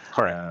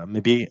 Correct.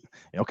 Maybe,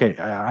 okay,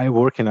 I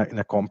work in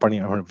a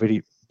company, or a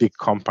very big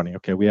company.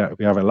 Okay, we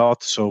have a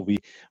lot, so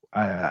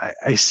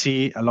I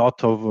see a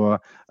lot of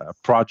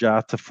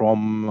project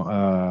from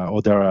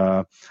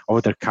other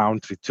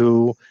country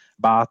too,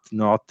 but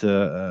not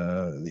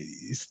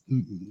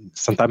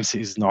sometimes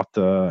it's not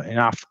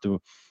enough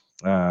to.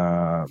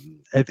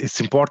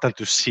 It's important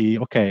to see,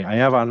 okay, I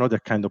have another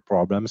kind of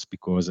problems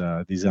because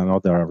this is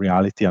another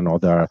reality,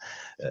 another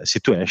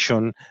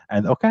situation,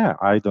 and okay,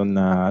 I don't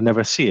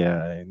never see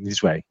in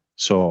this way,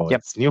 so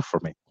it's new for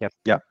me.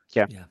 Yeah,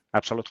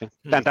 absolutely.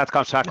 And that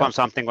comes back on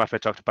something what we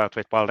talked about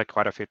with Baltic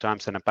quite a few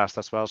times in the past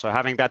as well. So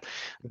having that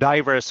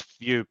diverse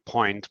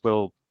viewpoint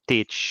will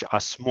teach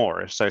us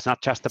more. So it's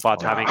not just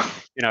about having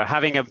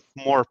a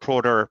more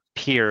broader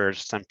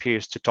peers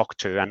to talk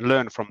to and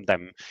learn from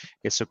them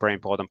is super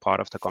important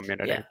part of the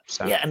community.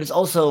 And it's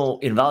also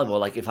invaluable.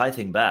 Like if I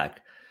think back,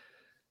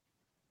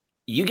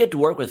 you get to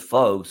work with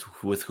folks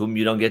with whom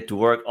you don't get to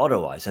work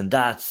otherwise, and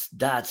that's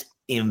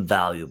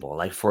invaluable,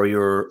 like for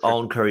your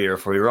own career,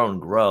 for your own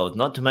growth,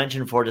 not to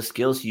mention for the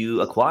skills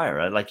you acquire,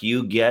 right? Like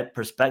you get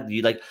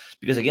perspective,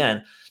 because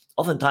again,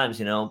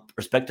 oftentimes,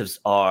 perspectives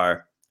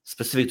are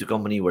specific to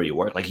company where you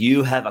work. Like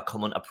you have a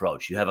common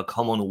approach, you have a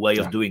common way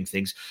of doing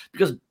things,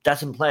 because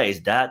that's in place.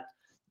 That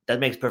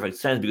makes perfect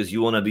sense, because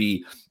you want to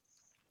be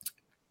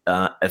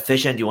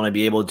efficient, you want to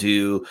be able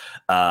to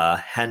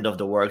hand off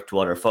the work to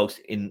other folks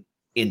in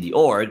the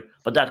org,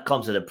 but that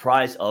comes at a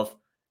price of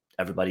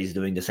everybody's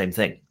doing the same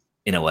thing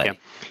in a way,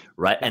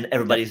 right? And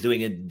everybody's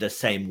doing it the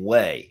same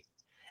way.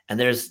 And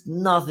there's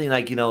nothing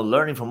like,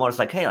 learning from others,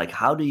 like, hey, like,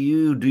 how do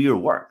you do your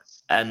work?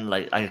 And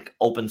like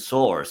open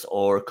source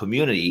or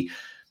community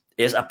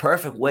is a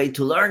perfect way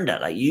to learn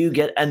that. Like you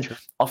get, and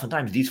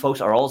oftentimes these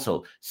folks are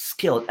also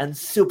skilled and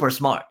super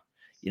smart,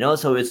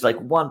 so it's like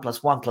 1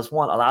 + 1 +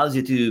 1 allows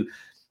you to,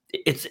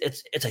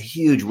 it's a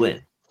huge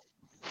win.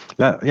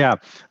 Let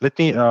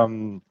me,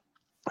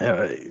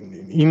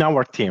 in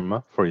our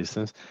team, for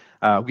instance,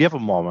 we have a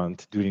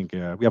moment during,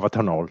 we have a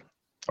town hall,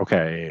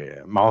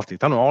 monthly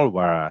town hall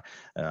where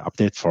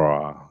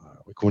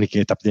we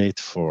communicate update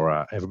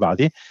for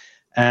everybody.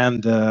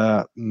 And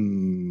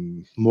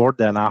more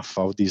than half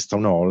of this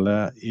town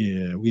hall,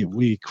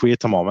 we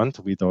create a moment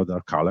with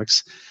other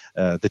colleagues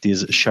that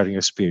is sharing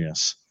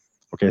experience.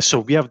 Okay, so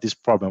we have this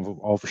problem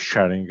of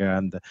sharing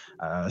and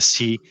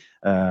see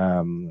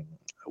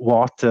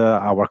what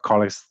our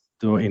colleagues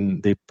do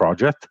in the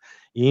project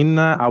in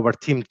our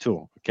team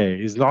too.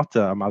 Okay, it's not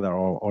a matter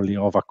only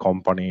of a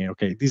company.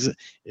 Okay,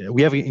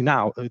 we have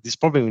this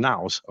problem in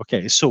house.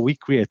 Okay, so we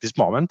create this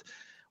moment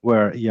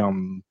where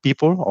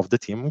people of the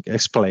team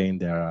explain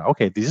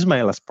this is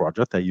my last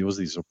project, I use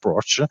this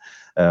approach,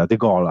 the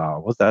goal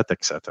was that,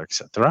 etc.,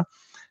 etc.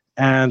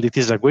 And it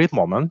is a great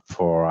moment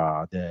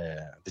for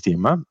the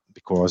team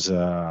because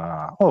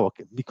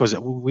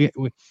we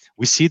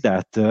see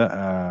that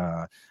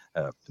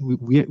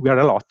we are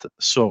a lot.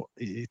 So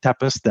it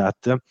happens that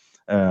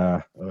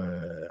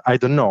I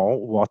don't know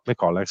what my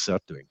colleagues are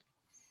doing,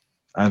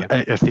 and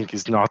I think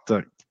it's not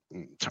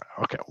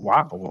okay.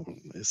 Wow,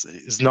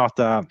 it's not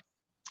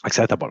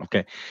acceptable.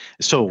 Okay,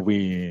 so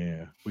we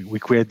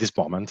create this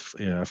moment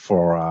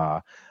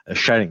for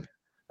sharing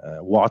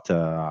what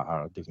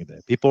are doing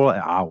the people,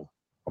 how.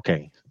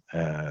 Okay,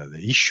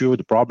 the issue,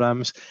 the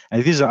problems,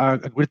 and it is a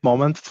great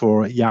moment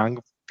for young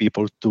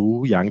people,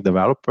 to young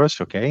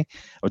developers, okay,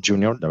 or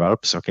junior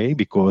developers, okay,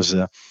 because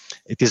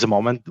it is a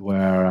moment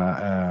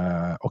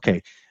where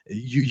okay,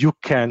 you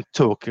can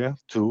talk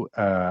to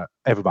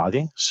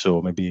everybody,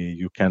 so maybe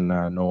you can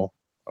know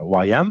who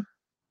I am,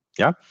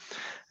 yeah,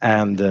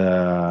 and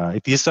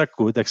it is a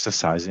good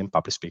exercise in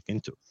public speaking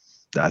too.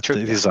 That True.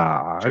 it is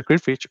a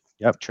great feature.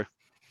 Yeah, true,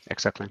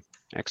 exactly.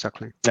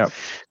 Yeah.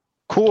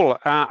 Cool.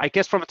 I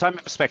guess from a time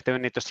perspective,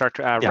 we need to start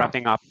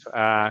wrapping up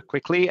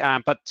quickly.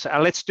 But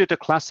let's do the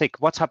classic.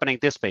 What's happening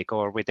this week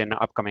or within the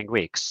upcoming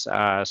weeks?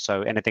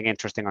 So anything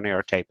interesting on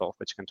your table,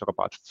 which you can talk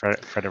about,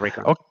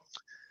 Federico?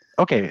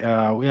 Okay.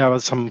 We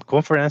have some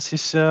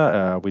conferences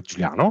with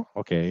Giuliano.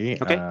 Okay.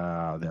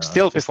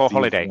 Still before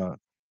holiday.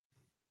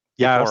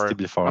 Still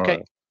before.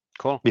 Okay.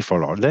 Cool.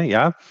 Before holiday,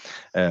 yeah.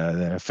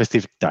 The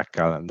festive tech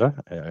calendar,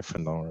 if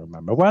I don't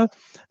remember well.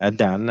 And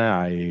then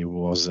I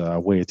was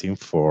waiting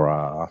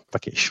for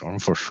vacation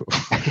for sure.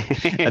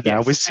 And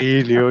then we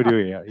see New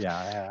Year.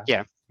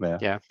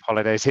 Yeah.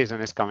 Holiday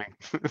season is coming.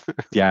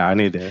 Yeah, I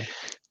need it.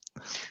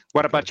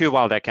 What about you,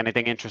 Waldek?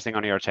 Anything interesting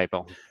on your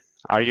table?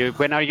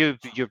 When are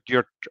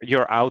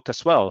you're out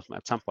as well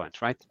at some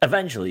point, right?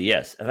 Eventually,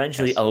 yes.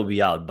 Eventually I will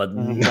be out, but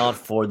not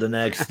for the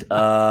next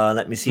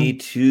let me see,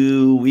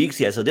 2 weeks.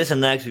 Yeah, so this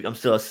and next week I'm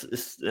still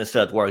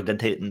at work, then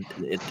taking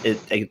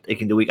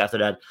the week after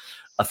that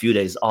a few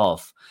days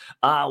off.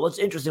 What's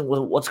interesting,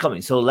 what's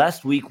coming. So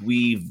last week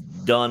we've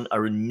done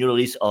a new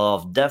release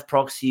of Dev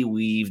Proxy.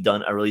 We've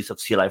done a release of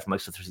CLI for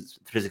Microsoft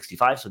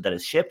 365, so that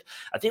is shipped.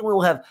 I think we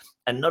will have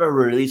another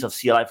release of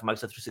CLI for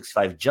Microsoft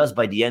 365 just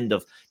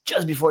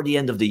before the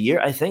end of the year,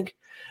 I think.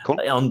 Cool.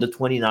 On the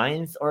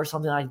 29th or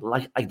something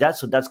like that.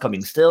 So that's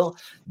coming still.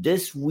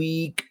 This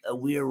week,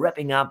 we're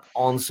wrapping up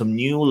on some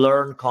new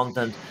Learn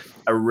content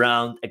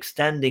around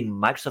extending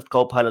Microsoft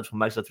Copilot for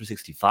Microsoft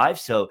 365.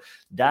 So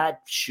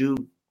that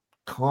should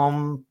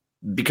become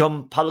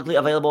publicly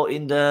available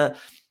in the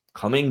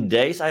coming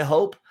days, I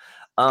hope.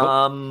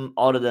 Cool.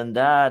 Other than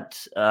that,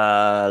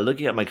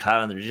 looking at my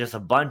calendar, there's just a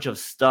bunch of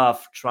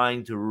stuff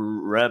trying to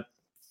wrap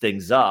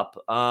things up.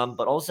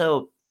 But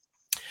also,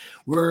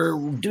 we're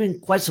doing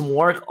quite some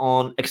work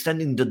on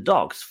extending the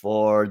docs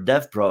for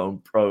Dev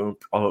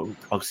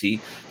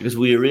Proxy, because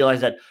we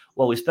realized that,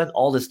 well, we spent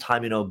all this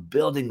time,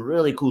 building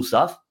really cool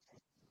stuff.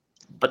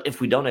 But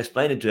if we don't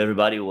explain it to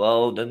everybody,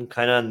 well, then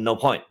kind of no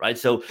point, right?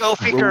 So go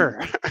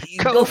figure.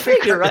 Go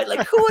figure, right?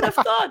 Like, who would have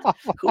thought?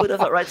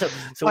 Right? So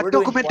what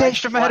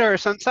documentation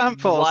matters and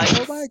samples.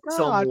 Oh my God.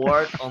 Some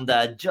work on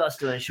that just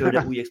to ensure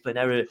that we explain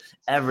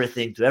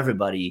everything to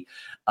everybody.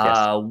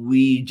 Yes.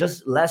 We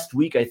just last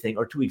week, I think,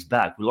 or 2 weeks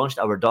back, we launched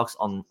our docs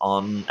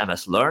on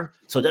MS Learn.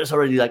 So there's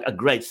already like a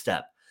great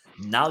step.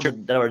 Now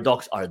that our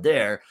docs are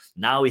there,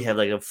 now we have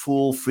like a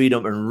full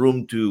freedom and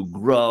room to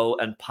grow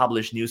and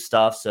publish new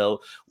stuff. So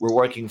we're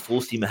working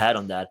full steam ahead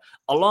on that,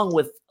 along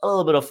with a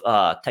little bit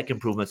of tech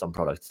improvements on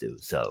products too.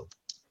 So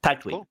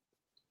packed week.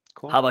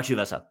 Cool. How about you,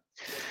 Vesa?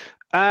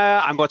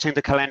 I'm watching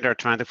the calendar,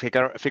 trying to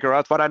figure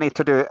out what I need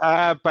to do.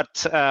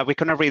 But we're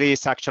going to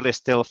release actually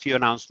still a few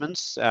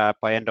announcements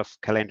by end of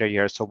calendar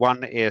year. So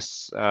one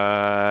is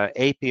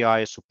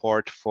API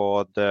support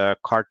for the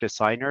card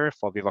designer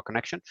for Viva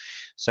Connection.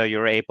 So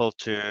you're able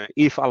to,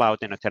 if allowed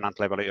in a tenant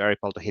level, you're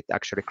able to hit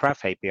actually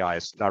graph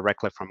APIs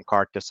directly from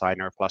card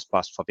designer ++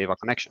 for Viva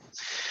Connection.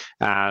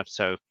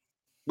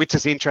 Which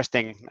is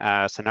interesting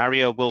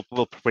scenario. We'll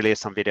release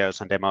some videos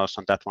and demos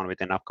on that one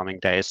within upcoming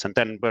days. And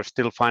then we're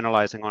still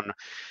finalizing on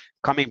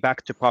coming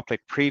back to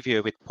public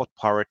preview with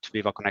pod-powered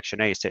Viva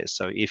Connection ACEs.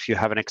 So if you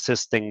have an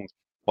existing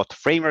bot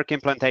framework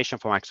implementation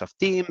for Microsoft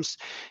Teams,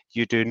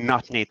 you do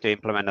not need to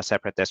implement a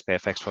separate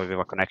SPFX for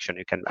Viva Connection.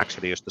 You can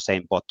actually use the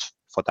same bot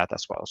for that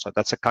as well. So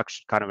that's a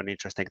kind of an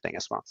interesting thing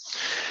as well.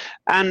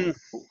 And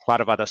a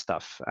lot of other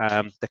stuff.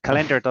 The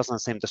calendar doesn't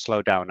seem to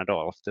slow down at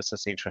all. This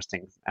is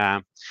interesting.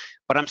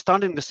 But I'm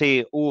starting to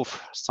see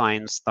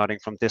signs starting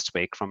from this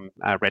week from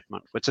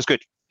Redmond, which is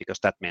good because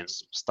that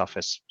means stuff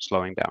is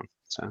slowing down.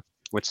 So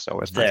which is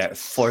always there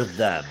nice. For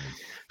them.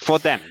 For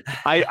them,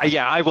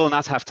 I will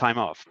not have time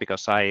off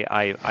because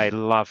I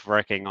love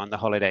working on the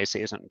holiday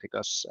season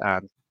because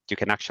you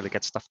can actually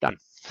get stuff done.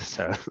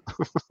 So,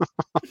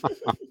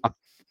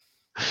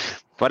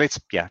 but it's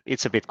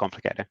a bit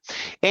complicated.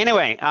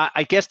 Anyway,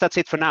 I guess that's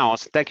it for now.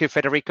 So thank you,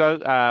 Federico,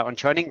 on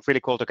joining. Really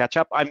cool to catch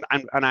up. And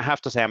I have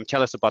to say, I'm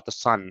jealous about the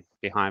sun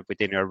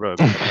within your room.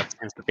 That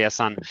seems to be a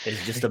sun.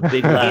 It's just a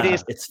big lamp. It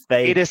is. It's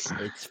fake. It's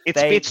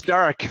pitch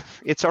dark.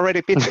 It's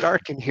already pitch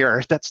dark in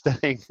here. That's the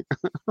thing.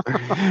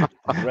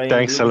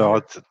 Thanks a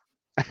lot.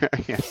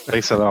 Yes.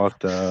 Thanks a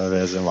lot,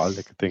 Wes and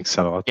Waldek. Thanks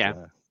a lot.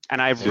 Yeah.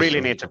 And I really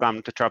need to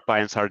come to drop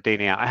by in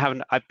Sardinia.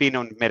 I've been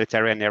on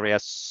Mediterranean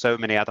areas so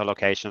many other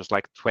locations,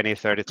 like 20,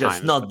 30 Just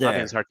times. not there.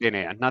 Not in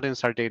Sardinia. Not in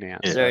Sardinia.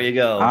 Yeah. There you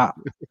go.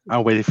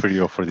 I'm waiting for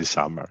you for this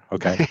summer.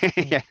 Okay.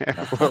 Yeah,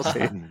 we'll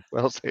see.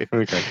 We'll see.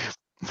 Okay.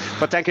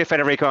 But thank you,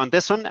 Federico, on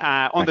this one.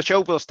 On the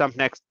show, we'll jump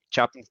next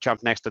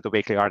to the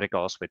weekly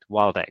articles with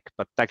Waldeck.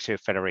 But thanks to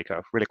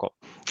Federico. Really cool.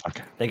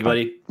 Okay. Thank you,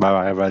 buddy.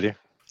 Bye, everybody.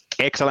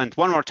 Excellent.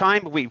 One more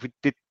time. We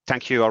did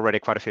thank you already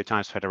quite a few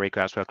times,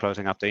 Federico, as we're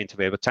closing up the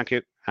interview. But thank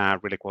you.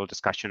 Really cool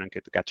discussion and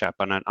good to catch up.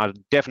 And I'll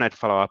definitely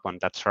follow up on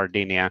that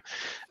Sardinia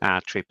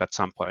trip at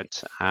some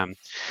point.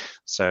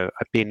 So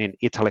I've been in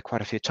Italy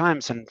quite a few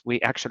times, and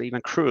we actually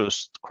even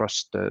cruised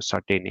across the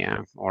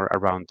Sardinia or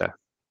around the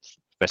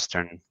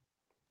Western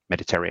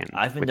Mediterranean.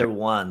 I've been there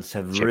once,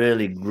 have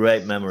really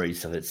great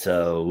memories of it.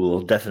 So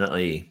we'll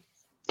definitely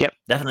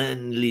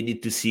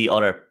need to see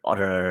other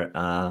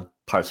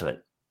parts of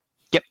it.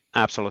 Yep,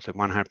 absolutely,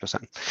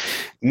 100%.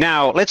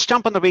 Now let's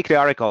jump on the weekly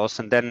articles,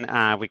 and then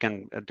we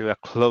can do a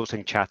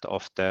closing chat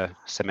of the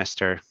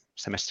semester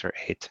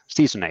 8,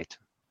 season 8.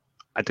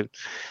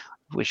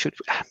 We should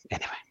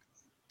anyway.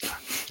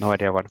 No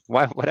idea what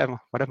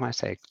am I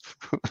saying?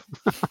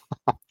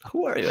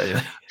 Who are you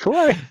anyway? Who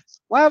are you?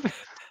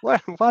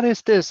 What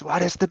is this?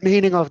 What is the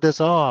meaning of this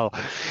all?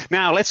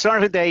 Now let's start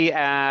with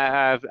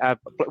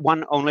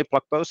one only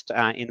blog post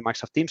in the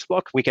Microsoft Teams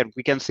blog. We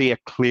can see a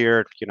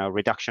clear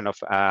reduction of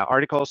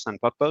articles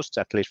and blog posts,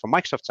 at least from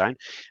Microsoft side,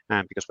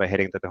 because we're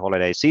heading to the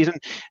holiday season.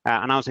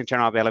 Announcing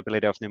general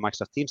availability of new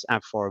Microsoft Teams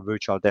app for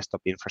virtual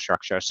desktop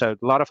infrastructure. So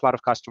a lot of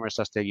customers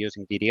are still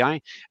using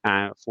VDI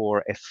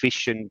for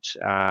efficient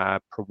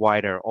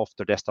provider of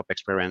the desktop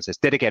experiences,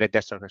 dedicated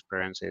desktop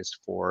experiences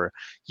for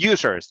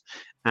users,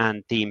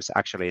 and Teams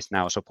actually is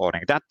now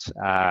supporting that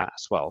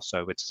as well.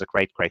 So it's a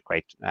great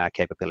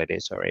capability.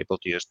 So we're able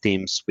to use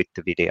Teams with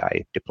the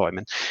VDI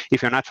deployment.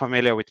 If you're not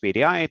familiar with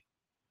VDI, it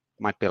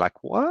might be like,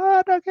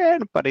 what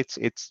again? But it's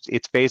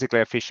basically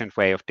an efficient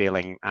way of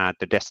dealing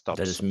the desktops.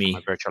 That is me.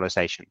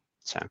 Virtualization.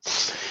 So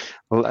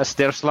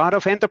there's a lot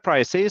of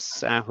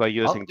enterprises who are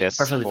using this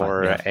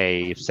for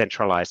a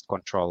centralized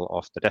control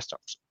of the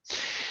desktops.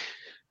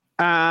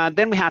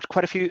 Then we had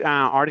quite a few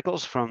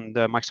articles from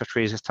the Microsoft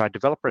 365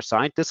 developer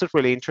side. This is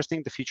really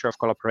interesting, the future of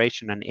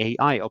collaboration and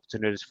AI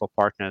opportunities for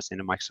partners in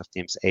the Microsoft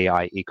Teams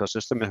AI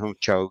ecosystem, whom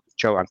Joe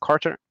and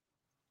Carter.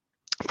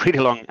 Pretty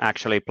long,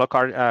 actually, blog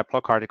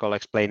article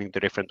explaining the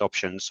different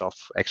options of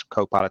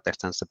Copilot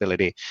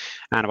extensibility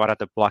and what are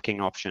the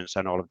blocking options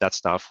and all of that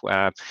stuff.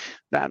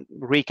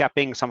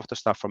 Recapping some of the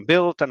stuff from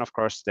Build, and of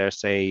course,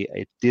 there's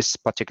this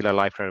particular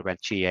library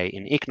went GA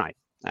in Ignite.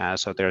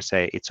 So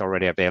it's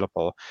already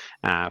available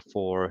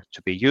to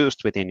be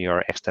used within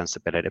your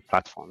extensibility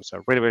platform.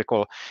 So really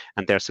cool.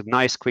 And there's a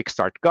nice quick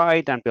start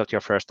guide and build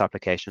your first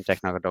application,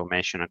 technical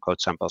automation, and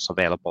code samples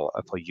available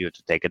for you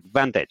to take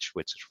advantage,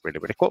 which is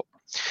really cool.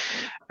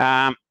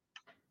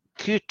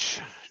 Good.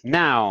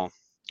 Now,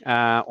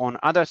 on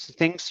other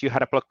things, you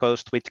had a blog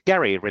post with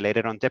Gary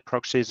related on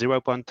DevProxy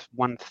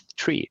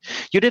 0.13.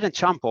 You didn't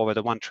jump over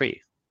the 1.3,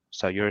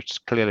 so you're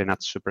clearly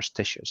not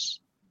superstitious.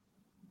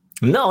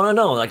 No.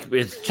 Like,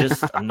 it's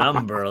just a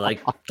number. Like,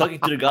 talking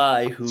to the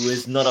guy who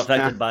is not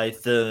affected by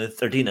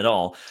 13 at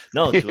all.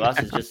 No, to us,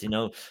 it's just,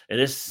 it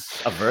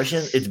is a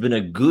version. It's been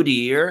a good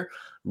year.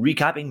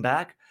 Recapping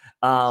back,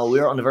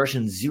 we're on the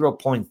version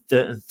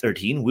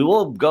 0.13. We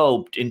will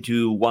go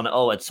into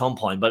 1.0 at some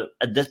point. But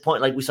at this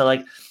point, like we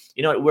said,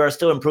 we're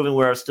still improving.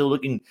 We're still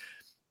looking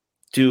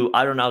to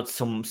iron out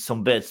some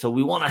bits. So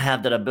we want to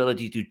have that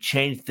ability to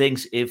change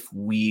things if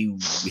we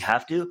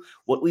have to.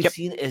 What we've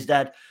seen is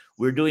that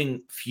we're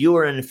doing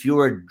fewer and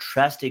fewer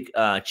drastic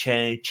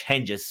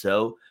changes.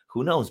 So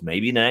who knows?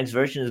 Maybe the next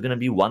version is going to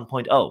be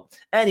 1.0.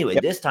 Anyway,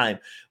 this time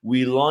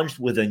we launched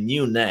with a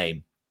new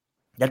name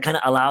that kind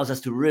of allows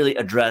us to really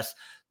address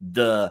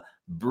the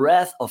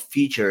breadth of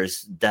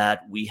features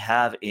that we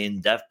have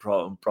in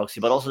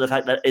DevProxy, but also the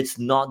fact that it's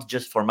not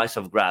just for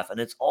Microsoft Graph, and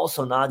it's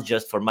also not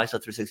just for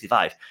Microsoft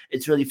 365.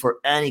 It's really for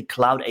any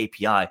cloud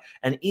API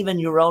and even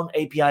your own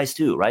APIs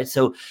too, right?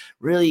 So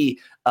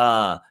really,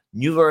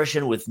 new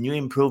version with new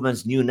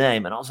improvements, new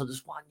name, and also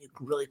this one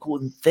really cool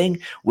thing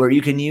where you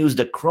can use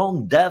the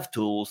Chrome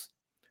DevTools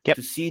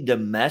to see the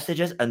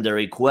messages and the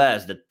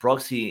requests that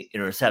proxy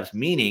intercepts,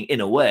 meaning,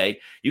 in a way,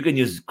 you can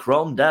use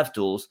Chrome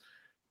DevTools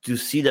to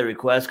see the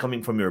requests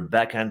coming from your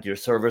backend, your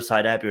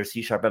server-side app, your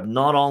C# app,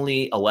 not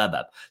only a web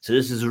app. So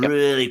this is a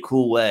really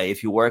cool way,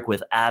 if you work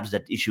with apps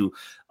that issue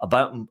a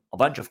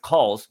bunch of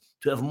calls,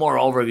 to have more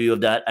overview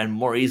of that and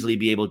more easily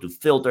be able to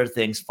filter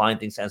things, find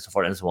things, and so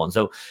forth and so on.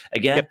 So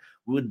again,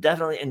 we would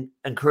definitely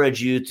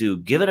encourage you to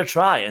give it a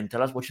try and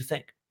tell us what you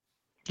think.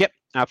 Yep,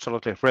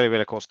 absolutely. Really,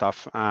 really cool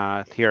stuff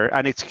here.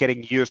 And it's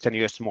getting used and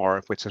used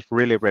more, which is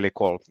really, really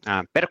cool.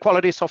 Better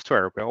quality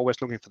software. We're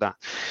always looking for that.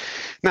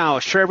 Now,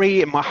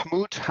 Sherry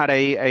Mahmood had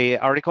a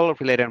article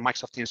related to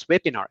Microsoft Teams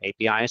webinar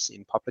APIs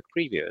in public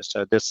preview.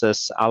 So this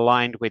is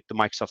aligned with the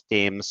Microsoft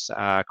Teams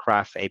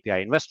Graph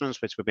API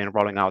investments, which we've been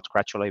rolling out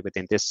gradually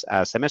within this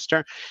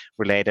semester,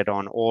 related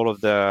on all of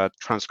the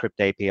transcript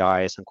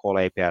APIs and call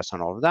APIs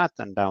and all of that.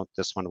 And now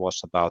this one was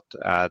about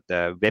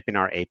the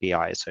webinar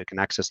API, so you can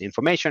access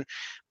information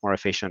more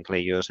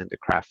efficiently using the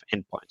Graph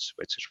endpoints,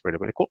 which is really,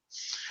 really cool.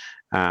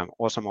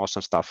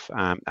 Awesome stuff.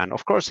 And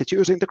of course, it's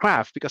using the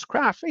Graph because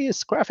Graph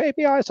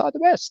APIs are the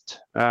best.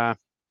 That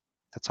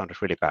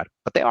sounded really bad,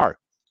 but they are.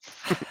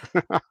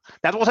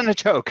 That wasn't a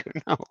joke,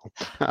 no.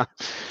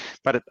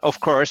 But of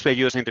course, we're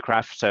using the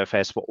Graph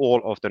surface for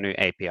all of the new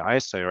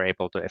APIs, so you're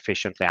able to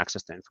efficiently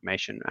access the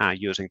information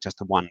using just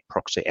one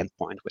proxy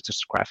endpoint, which is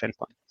the Graph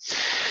endpoint.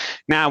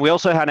 Now, we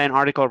also had an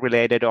article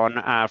related on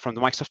from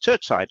the Microsoft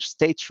Search side,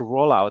 stage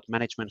rollout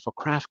management for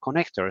Graph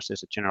connectors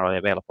is generally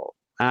available.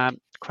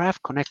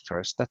 Graph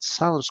connectors, that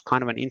sounds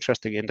kind of an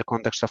interesting in the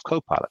context of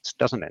Copilot,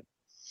 doesn't it?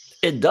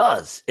 It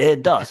does.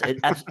 It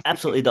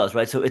absolutely does,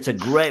 right? So it's a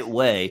great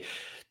way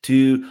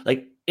to,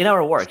 like, in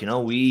our work,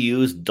 we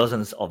use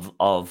dozens of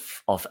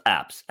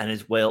apps, and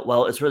it's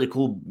it's really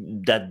cool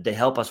that they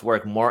help us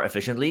work more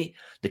efficiently.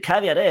 The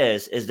caveat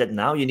is that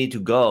now you need to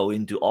go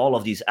into all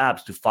of these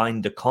apps to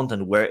find the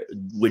content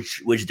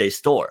which they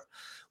store.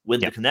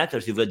 With the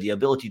connectors, you've got the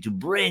ability to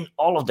bring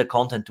all of the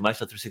content to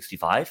Microsoft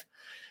 365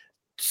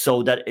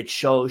 so that it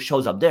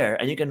shows up there,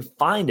 and you can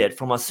find it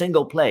from a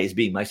single place,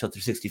 being Microsoft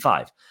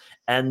 365.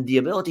 And the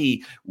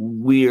ability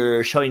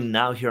we're showing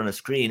now here on the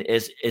screen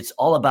it's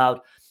all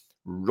about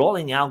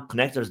rolling out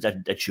connectors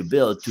that you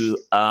build to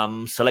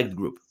select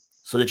group,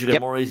 so that you can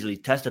more easily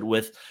test it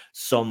with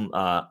some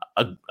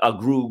a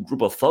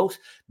group of folks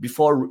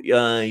before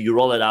you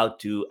roll it out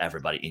to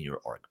everybody in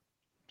your org.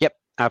 Yep,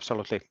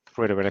 absolutely.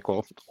 Really, really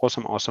cool.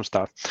 Awesome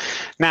stuff.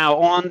 Now,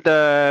 on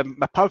the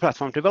Power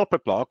Platform developer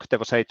blog, there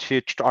was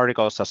two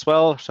articles as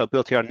well. So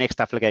build your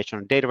next application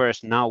on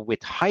Dataverse now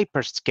with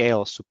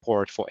hyperscale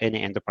support for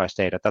any enterprise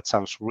data. That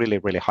sounds really,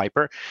 really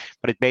hyper,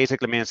 but it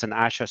basically means an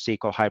Azure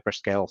SQL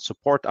hyperscale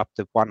support up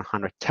to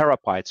 100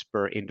 terabytes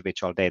per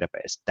individual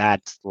database.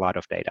 That's a lot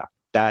of data.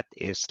 That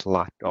is a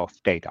lot of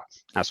data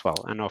as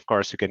well. And of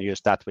course, you can use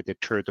that with the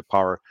True to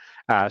Power,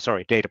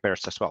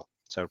 Dataverse as well.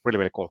 So really,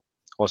 really cool.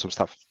 Awesome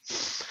stuff.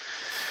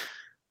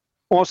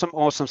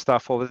 Awesome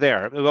stuff over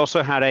there. We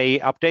also had a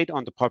update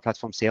on the Power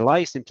Platform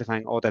CLI,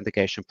 simplifying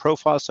authentication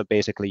profiles. So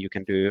basically, you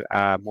can do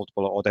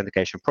multiple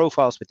authentication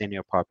profiles within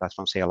your Power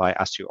Platform CLI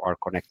as you are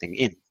connecting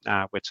in,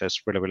 which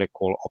is really, really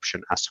cool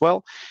option as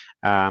well.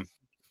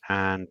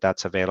 And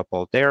that's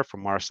available there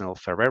from Marcel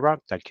Ferreira.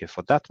 Thank you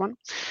for that one.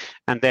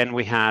 And then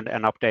we had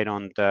an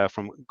update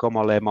from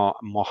Gomolemo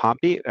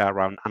Mojave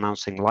around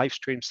announcing live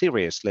stream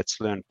series, Let's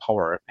Learn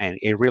Power, and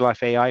a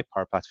real-life AI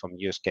Power Platform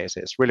use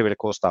cases. Really, really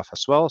cool stuff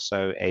as well.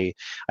 So I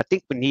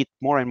think we need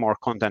more and more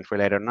content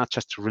related, not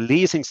just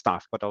releasing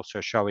stuff, but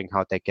also showing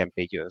how they can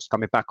be used.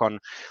 Coming back on,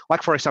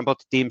 like, for example,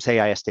 the Teams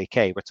AI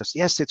SDK, which is,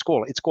 yes, it's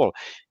cool.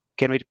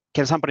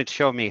 Can somebody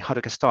show me how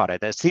to get started?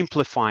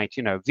 Simplified,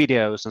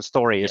 videos and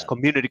stories,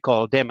 community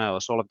call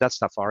demos, all of that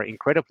stuff are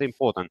incredibly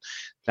important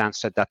to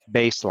answer that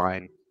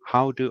baseline.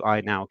 How do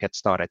I now get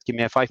started? Give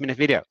me a 5-minute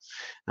video.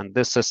 And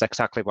this is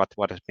exactly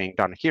what is being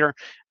done here.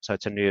 So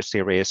it's a new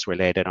series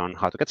related on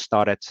how to get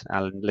started,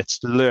 and let's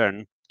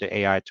learn the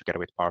AI together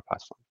with Power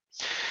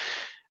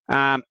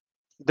Platform.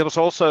 There was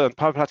also a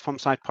Power Platform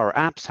site, Power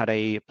Apps, had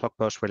a blog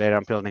post related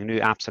on building new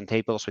apps and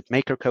tables with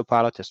Maker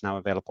Copilot. Is now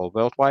available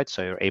worldwide,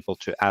 so you're able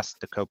to ask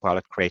the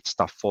Copilot create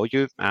stuff for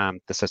you.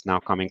 This is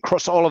now coming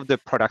across all of the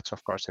products,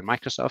 of course, in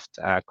Microsoft,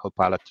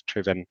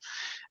 Copilot-driven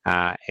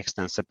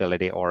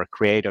extensibility or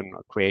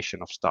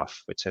creation of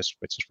stuff, which is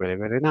really,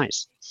 really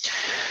nice.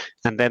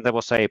 And then there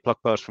was a blog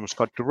post from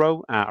Scott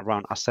Duro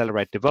around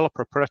accelerate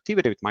developer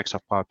productivity with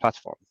Microsoft Power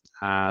Platform.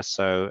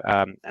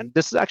 And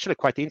this is actually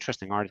quite an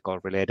interesting article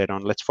related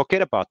on, let's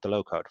forget about the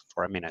low code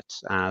for a minute.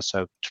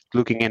 So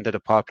looking into the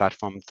Power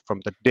Platform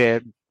from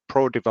the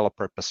pro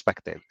developer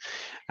perspective.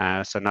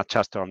 So not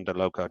just on the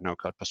low code, no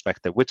code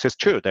perspective, which is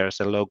true.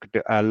 There's a low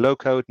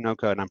code, no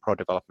code, and pro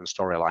development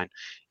storyline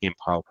in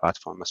Power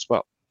Platform as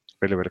well.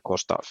 Really, really cool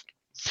stuff.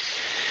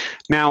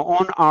 Now,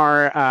 on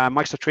our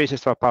Microsoft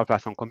 365 Power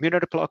Platform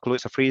community blog,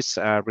 Luisa Fries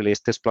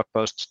released this blog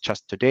post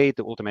just today,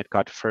 the Ultimate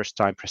Guide to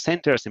First-Time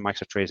Presenters in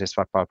Microsoft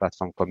 365 Power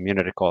Platform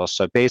community calls.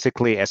 So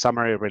basically a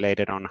summary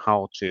related on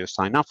how to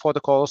sign up for the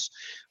calls,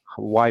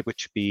 why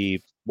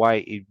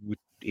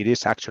it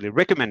is actually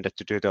recommended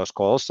to do those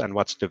calls, and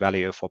what's the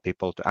value for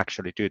people to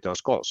actually do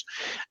those calls,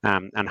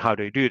 and how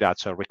do you do that?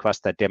 So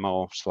request a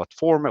demo slot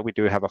form. We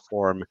do have a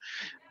form.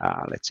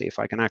 Let's see if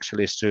I can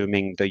actually zoom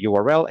in the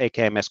URL,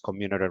 AKMS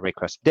community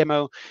request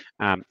demo.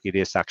 It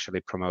is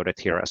actually promoted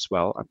here as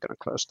well. I'm going to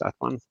close that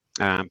one.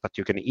 but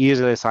you can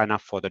easily sign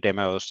up for the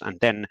demos, and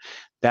then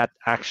that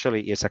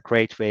actually is a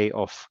great way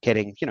of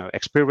getting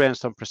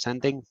experience on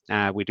presenting.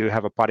 We do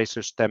have a buddy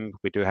system,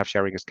 we do have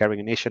sharing is caring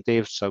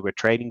initiatives, so we're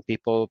training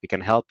people, we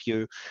can help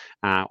you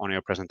on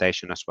your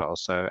presentation as well.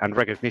 So, and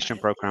recognition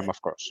program,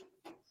 of course.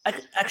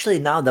 Actually,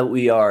 now that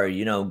we are,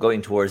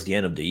 going towards the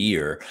end of the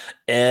year,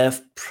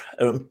 if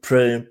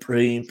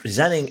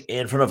presenting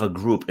in front of a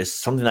group is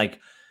something like,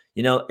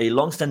 a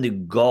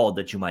long-standing goal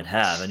that you might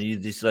have, and you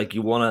just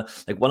you want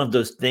to, one of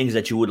those things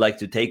that you would like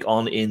to take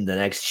on in the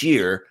next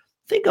year,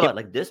 think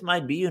about this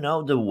might be,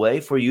 the way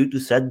for you to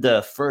set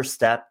the first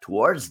step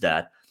towards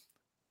that.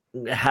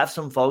 Have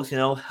some folks,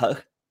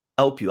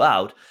 help you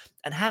out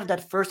and have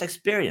that first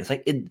experience.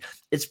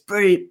 It's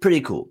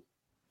pretty cool.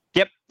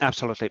 Yep,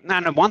 absolutely.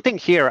 And one thing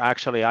here,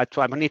 actually, I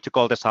need to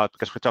call this out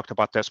because we talked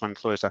about this one,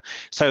 Luisa.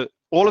 So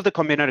all of the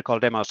community call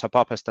demos are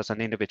published as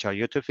an individual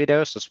YouTube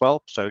videos as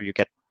well. So you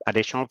get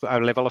additional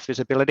level of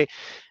visibility.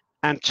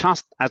 And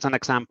just as an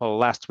example,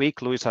 last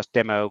week, Luisa's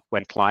demo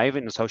went live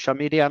in the social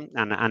media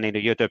and in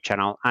the YouTube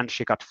channel, and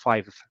she got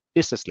 5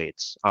 business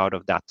leads out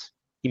of that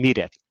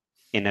immediately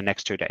in the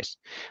next 2 days.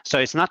 So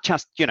it's not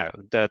just,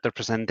 the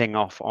presenting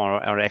of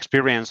or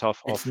experience of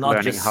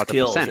learning how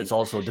to present. It's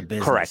also the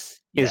business. Correct.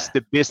 Yeah. It's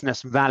the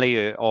business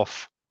value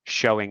of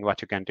showing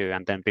what you can do.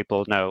 And then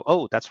people know,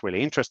 oh, that's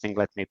really interesting.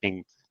 Let me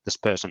ping this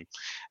person.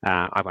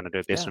 I want to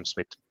do business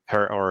with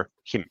her or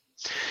him.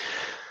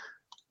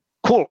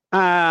 Cool.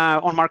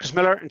 On Marcus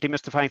Miller,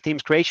 demystifying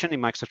themes creation in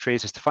Microsoft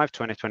 365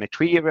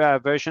 2023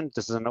 version.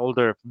 This is an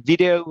older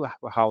video,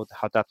 how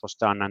that was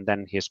done, and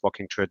then he's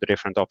walking through the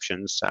different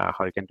options,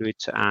 how you can do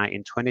it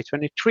in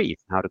 2023,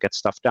 how to get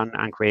stuff done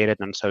and created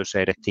and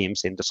associated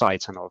themes in the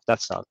sites and all of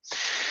that stuff.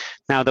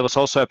 Now, there was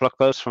also a blog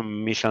post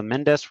from Michel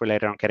Mendes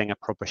related on getting a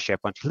proper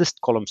SharePoint list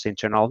columns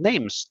internal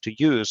names to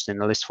use in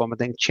the list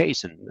formatting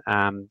JSON.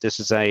 This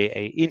is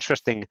a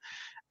interesting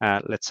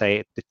let's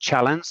say the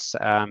challenge,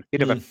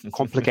 bit of a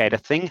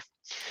complicated thing.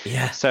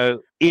 Yeah.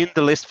 So in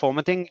the list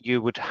formatting,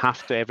 you would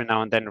have to every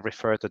now and then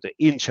refer to the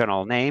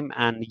internal name.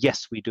 And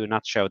yes, we do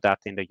not show that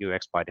in the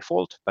UX by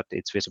default, but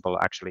it's visible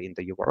actually in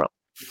the URL.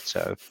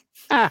 So,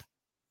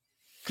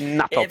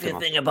 not optimal.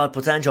 Everything about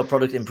potential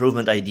product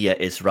improvement idea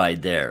is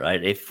right there,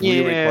 right? If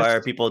we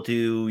require people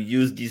to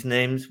use these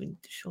names, we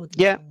need to show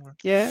them somewhere.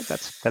 Yeah,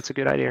 that's a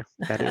good idea.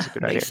 That is a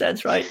good idea. Makes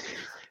sense, right?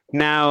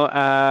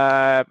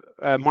 Now,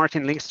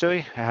 Martin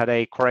Linkstoy had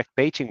a correct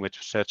paging with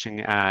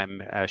searching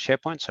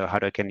SharePoint. So how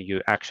can you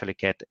actually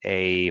get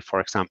for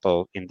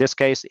example, in this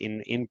case,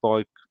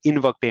 invoke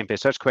PnP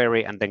search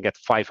query and then get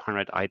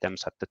 500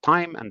 items at the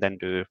time and then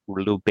do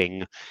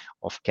looping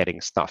of getting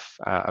stuff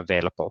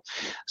available.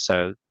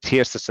 So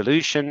here's the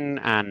solution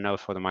and now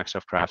for the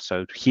Microsoft Graph.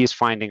 So his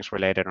findings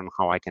related on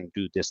how I can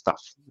do this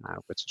stuff,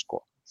 which is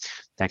cool.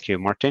 Thank you,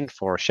 Martin,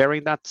 for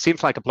sharing that.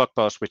 Seems like a blog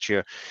post which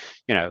you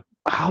know,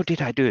 how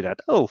did I do that?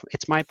 Oh,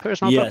 it's my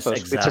personal blog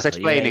post, exactly. which is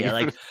explaining.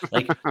 Yeah.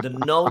 Like the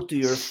note to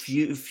your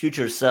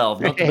future self,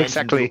 not to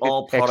mention to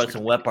all products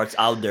and web parts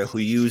out there who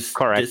use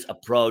this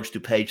approach to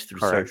page through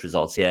search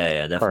results.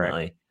 Yeah,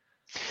 definitely.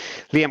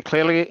 Liam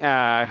clearly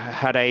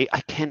had I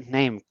can't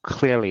name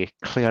clearly.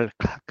 Cleary.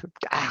 There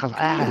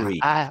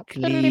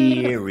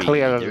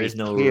is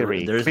no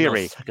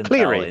second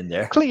vowel in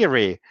there.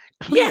 Cleary.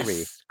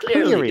 Yes,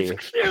 clearly.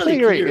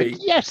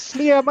 Yes,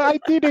 Liam, I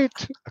did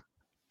it.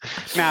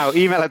 Now,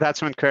 email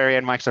attachment query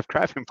and Microsoft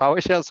Graph in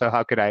PowerShell. So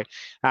how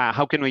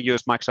can we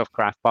use Microsoft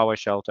Graph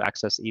PowerShell to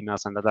access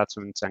emails and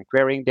attachments and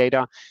querying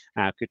data?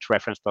 Good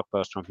reference blog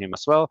post from him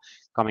as well.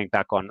 Coming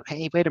back on,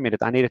 hey, wait a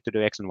minute, I needed to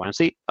do X and Y and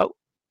Z. Oh,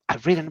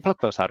 I've written a blog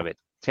post out of it.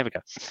 Here we go.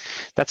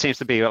 That seems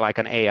to be like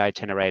an AI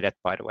generated,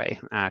 by the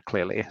way,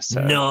 clearly.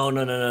 So. No.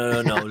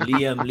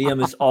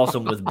 Liam is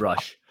awesome with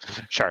brush.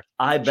 Sure.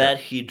 I bet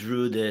he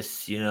drew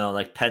this,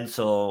 like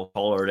pencil,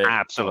 colored it.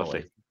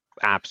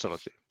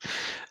 Absolutely.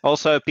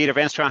 Also, Peter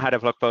Venstra had a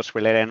blog post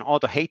related on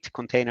auto-hate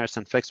containers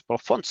and flexible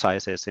font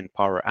sizes in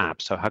Power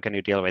Apps. So how can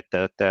you deal with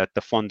the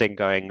fonting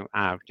going,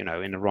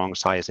 in the wrong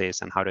sizes,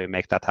 and how do you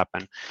make that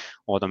happen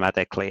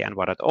automatically, and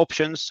what are the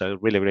options? So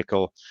really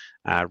cool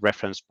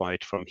reference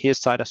point from his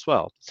side as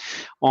well.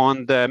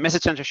 On the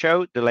Message Center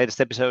show, the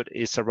latest episode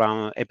is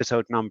around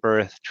episode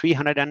number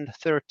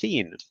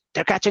 313.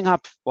 They're catching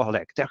up,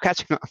 Waldek. They're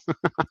catching up.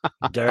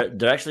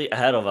 They're actually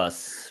ahead of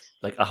us.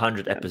 Like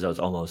 100 episodes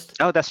almost.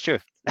 Oh, that's true.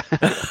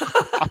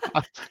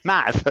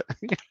 Math.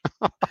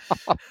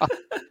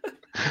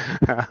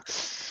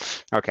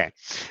 Okay.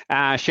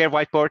 Share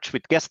whiteboards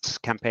with guests,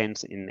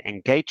 campaigns in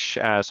Engage.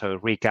 So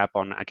recap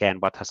on, again,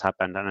 what has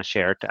happened and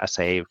shared as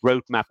a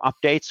roadmap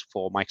updates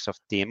for Microsoft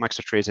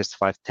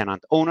 365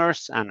 tenant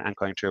owners and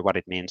going through what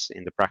it means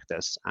in the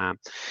practice.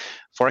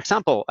 For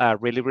example, a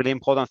really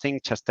important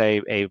thing, just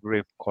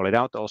call it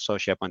out, also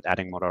SharePoint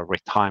adding model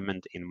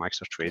retirement in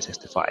Microsoft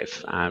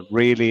 365.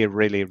 Really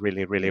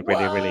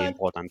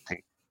important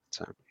thing.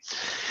 So.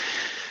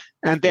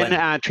 And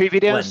then 3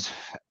 videos.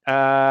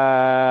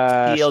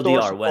 TLDR,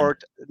 store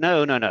support.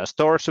 No.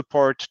 Store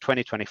support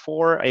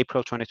 2024,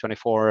 April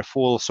 2024.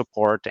 Full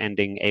support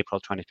ending April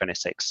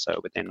 2026. So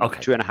within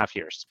 2.5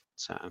 years.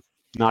 So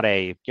not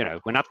a,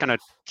 we're not going to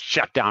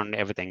shut down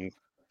everything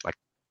like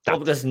that. Well,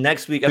 because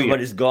next week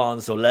everybody's gone,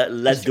 so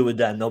let's do it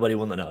then. Nobody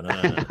will know.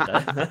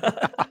 No.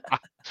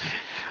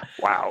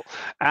 Wow.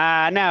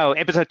 No,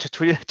 episode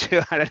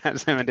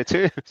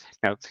 272.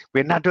 No,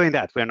 we're not doing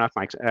that. We're not,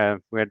 Mike.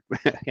 We're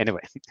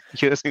anyway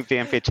using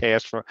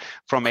PnP.js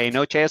from a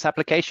Node.js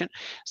application.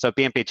 So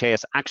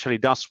PnP.js actually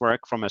does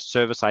work from a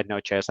server-side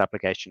Node.js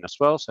application as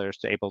well. So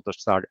it's able to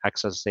start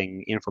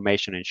accessing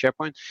information in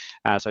SharePoint.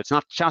 So it's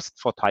not just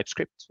for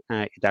TypeScript.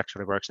 It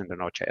actually works in the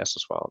Node.js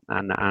as well,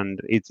 and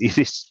it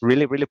is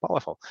really, really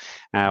powerful.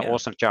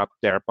 Awesome job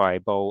there by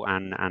Bo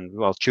and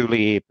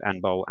Julie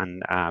and Bo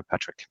and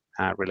Patrick.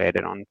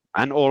 Related on,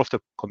 and all of the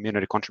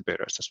community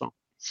contributors as well.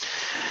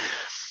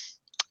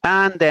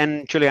 And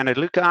then Julian and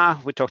Luca,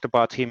 we talked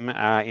about him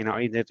in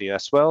our interview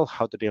as well,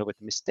 how to deal with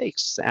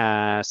mistakes,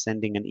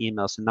 sending an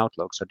emails in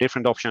Outlook. So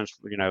different options,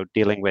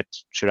 dealing with,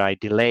 should I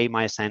delay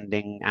my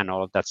sending and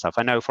all of that stuff.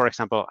 I know, for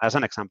example, as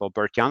an example,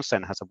 Bert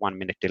Janssen has a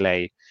 1-minute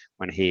delay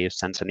when he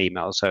sends an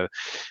email. So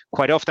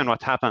quite often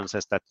what happens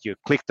is that you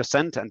click the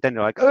send and then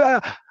you're like,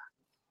 ah!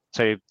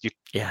 So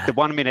the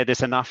 1 minute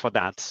is enough for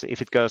that. If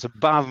it goes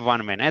above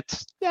 1 minute,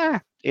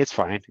 it's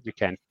fine. You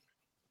can.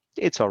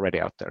 It's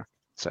already out there.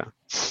 So,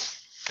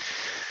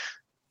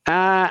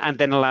 and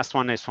then the last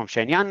one is from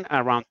Shane Yan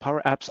around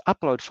Power Apps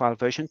upload file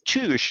version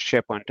 2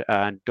 SharePoint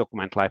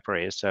document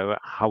library. So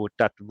how would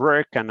that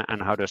work, and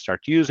how to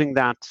start using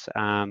that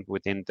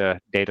within the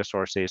data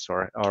sources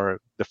or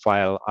the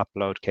file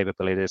upload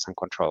capabilities and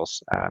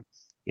controls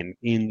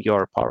in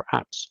your Power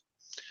Apps.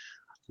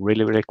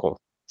 Really, really cool.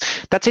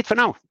 That's it for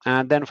now.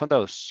 And then for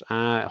those,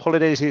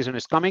 holiday season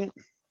is coming.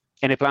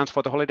 Any plans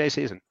for the holiday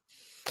season?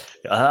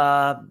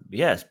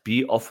 Yes,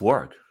 be off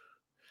work.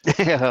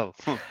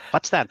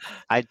 What's that?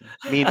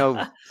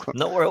 No.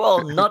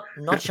 Well,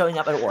 not showing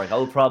up at work. I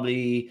will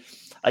probably.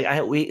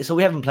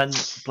 We haven't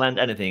planned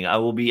anything. I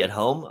will be at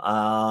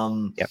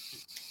home.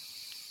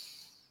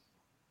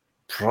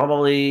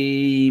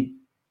 Probably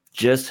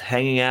just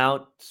hanging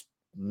out.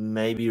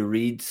 Maybe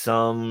read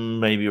some.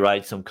 Maybe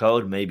write some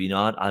code. Maybe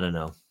not. I don't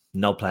know.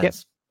 No plans.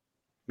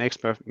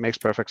 Yep. Makes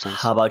perfect sense.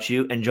 How about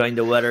you? Enjoying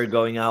the weather,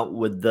 going out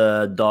with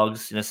the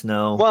dogs in the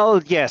snow? Well,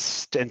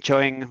 yes,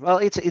 enjoying. Well,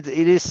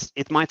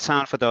 it might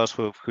sound, for those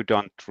who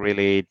don't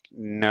really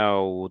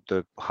know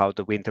how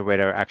the winter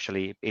weather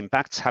actually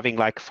impacts, having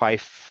like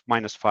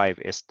 -5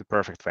 is the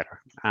perfect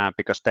weather,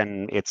 because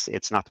then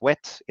it's not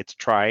wet, it's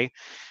dry,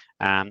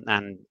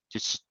 and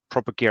just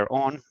proper gear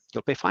on,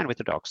 you'll be fine with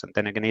the dogs. And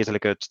then you can easily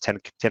go to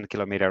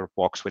 10-kilometer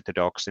walks with the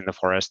dogs in the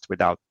forest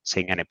without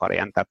seeing anybody.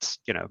 And that's,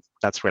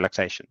 that's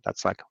relaxation.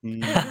 That's like...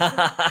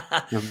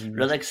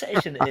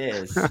 Relaxation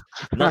is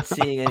not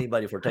seeing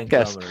anybody for 10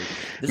 kilometers.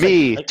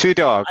 Me, like 2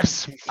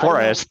 dogs,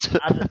 forest.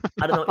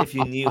 I don't know if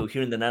you knew,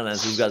 here in the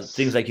Netherlands, we've got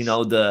things like,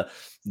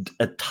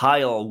 a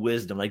tile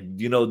wisdom, like,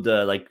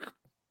 the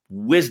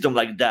wisdom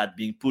like that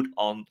being put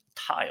on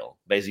tile,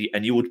 basically,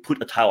 and you would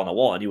put a tile on a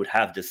wall and you would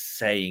have this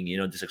saying,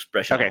 this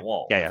expression on the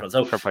wall.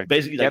 So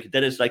basically,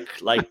 that is like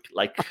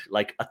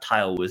a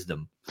tile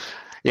wisdom.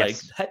 Yes. Like,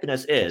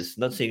 happiness is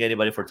not seeing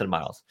anybody for 10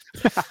 miles.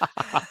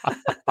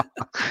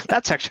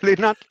 That's actually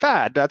not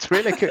bad. That's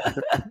really good.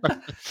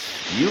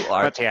 You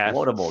are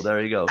quotable. There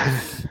you go.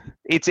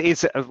 It's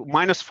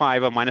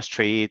 -5 or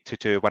 -3 to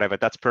 2, whatever.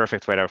 That's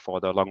perfect weather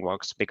for the long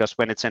walks, because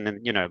when it's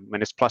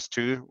when it's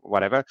 +2,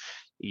 whatever,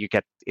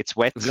 it's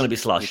wet. It's going to be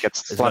slush. It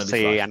gets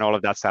slushy and all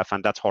of that stuff,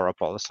 and that's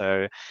horrible.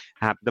 So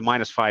the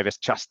 -5 is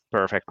just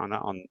perfect on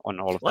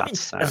all of that.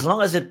 So. As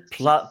long as it's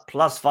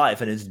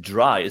 +5 and it's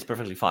dry, it's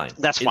perfectly fine.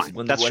 That's fine.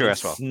 That's true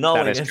as well.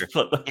 That is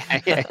true.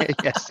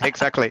 Yes,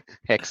 exactly.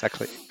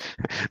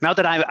 Now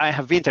that I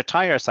have winter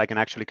tires, I can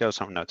actually go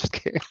some. No, just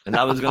kidding. And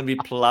I was going to be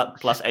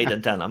 +8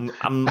 and 10.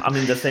 I'm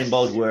in the same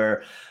boat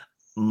where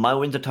my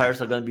winter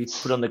tires are going to be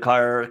put on the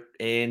car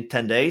in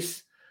 10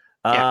 days,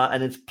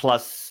 and it's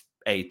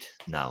 +8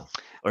 now,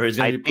 or it's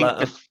going to be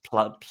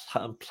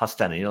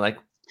 +10. And you're like,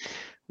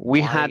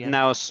 we had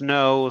now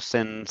snow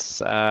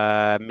since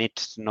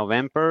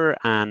mid-November,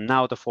 and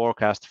now the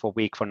forecast for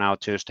week for now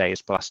Tuesday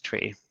is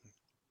 +3.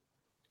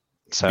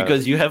 So,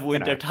 because you have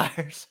winter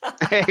tires.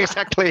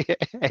 exactly.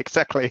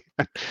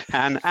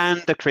 And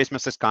the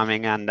Christmas is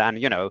coming, and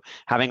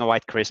having a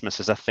white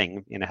Christmas is a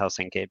thing in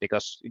Helsinki,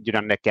 because you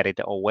don't get it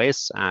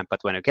always, but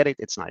when you get it,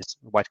 it's nice.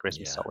 White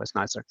Christmas is always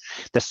nicer.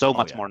 There's so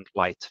much more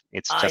light.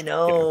 It's just, I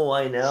know.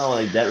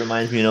 Like, that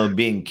reminds me,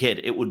 being a kid,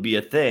 it would be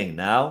a thing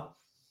now.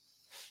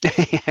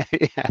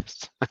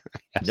 Yes.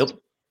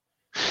 Nope.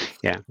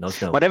 Yeah. No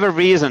snow. Whatever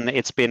reason,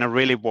 it's been a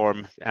really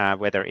warm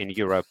weather in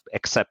Europe,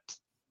 except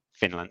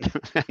Finland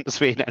and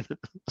Sweden.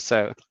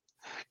 So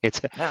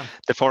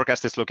the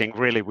forecast is looking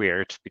really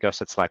weird,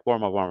 because it's like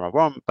warm,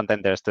 but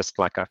then there's this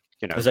like a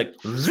it's like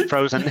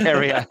frozen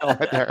area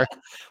over there.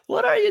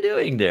 What are you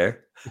doing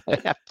there?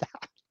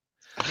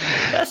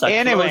 Yes,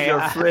 I close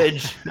your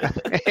fridge.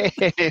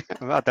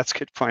 Well, that's a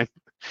good point.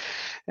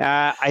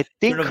 I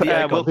think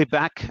we'll be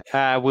back.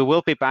 We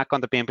will be back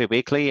on the PnP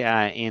Weekly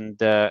in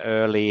the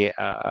early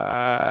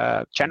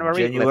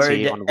January. Let's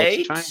see, on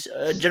which time.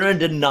 January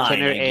the 9th,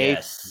 January 8th. I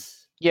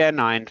guess. Yeah,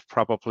 9th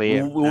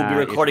probably. We'll be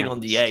recording on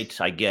the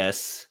 8th, I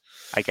guess.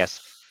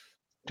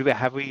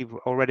 Have we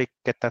already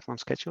get that one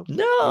scheduled?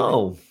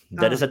 No,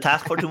 that is a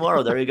task for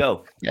tomorrow. There you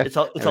go. Yeah, it's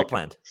all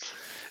planned.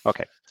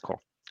 Okay,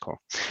 cool.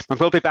 But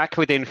we'll be back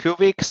within a few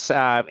weeks.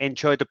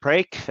 Enjoy the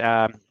break.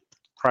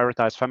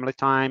 Prioritize family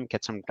time.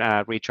 Get some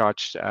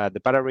recharge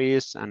the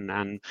batteries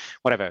and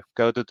whatever.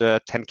 Go to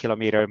the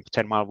 10-kilometer,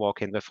 10-mile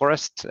walk in the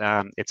forest.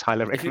 It's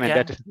highly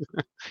recommended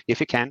if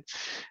you can,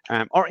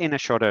 or in a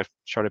shorter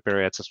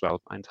periods as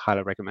well. And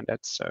highly recommended.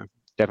 So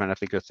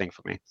definitely good thing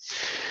for me.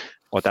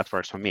 Or that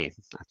works for me,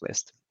 at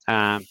least.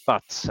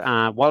 But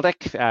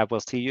Waldek,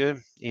 we'll see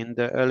you in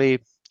the early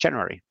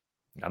January.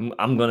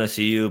 I'm gonna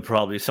see you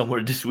probably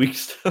somewhere this week.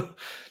 So.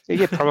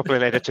 Yeah, probably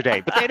later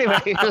today. But anyway,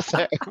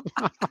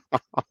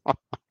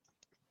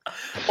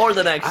 or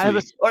the next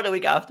week, or the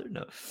week after.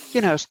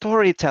 No,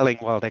 storytelling,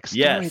 Waldek.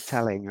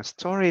 Storytelling.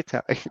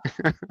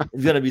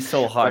 It's gonna be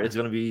so hard.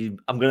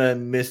 I'm gonna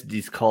miss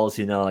these calls.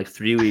 Like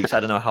 3 weeks. I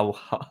don't know how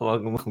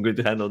long I'm going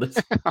to handle this.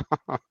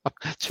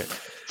 Sure.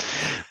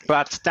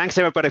 But thanks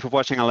everybody for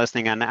watching and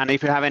listening. And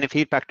if you have any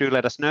feedback, do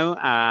let us know.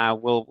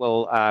 We're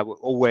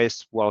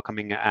always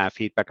welcoming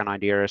feedback and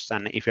ideas.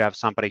 And if you have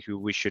somebody who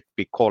we should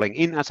be calling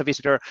in as a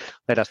visitor,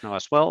 let us know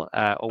as well.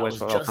 Always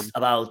welcome. I was just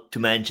about to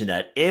mention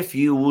that if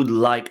you would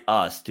like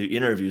us to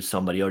interview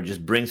somebody or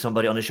just bring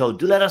somebody on the show,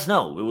 do let us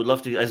know. We would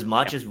love to, as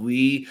much as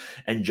we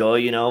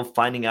enjoy,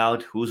 finding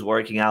out who's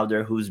working out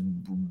there, who's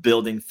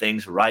building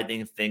things,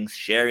 writing things,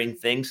 sharing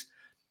things.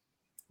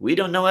 We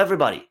don't know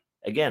everybody.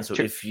 Again, so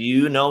if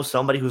you know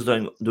somebody who's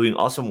doing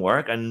awesome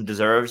work and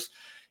deserves,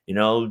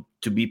 to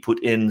be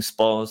put in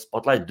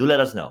spotlight, do let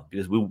us know,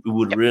 because we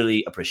would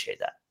really appreciate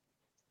that.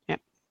 Yeah.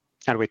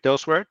 And with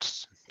those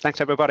words,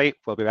 thanks everybody.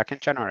 We'll be back in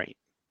January.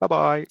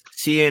 Bye-bye.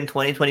 See you in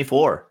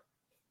 2024.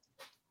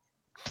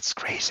 That's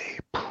crazy.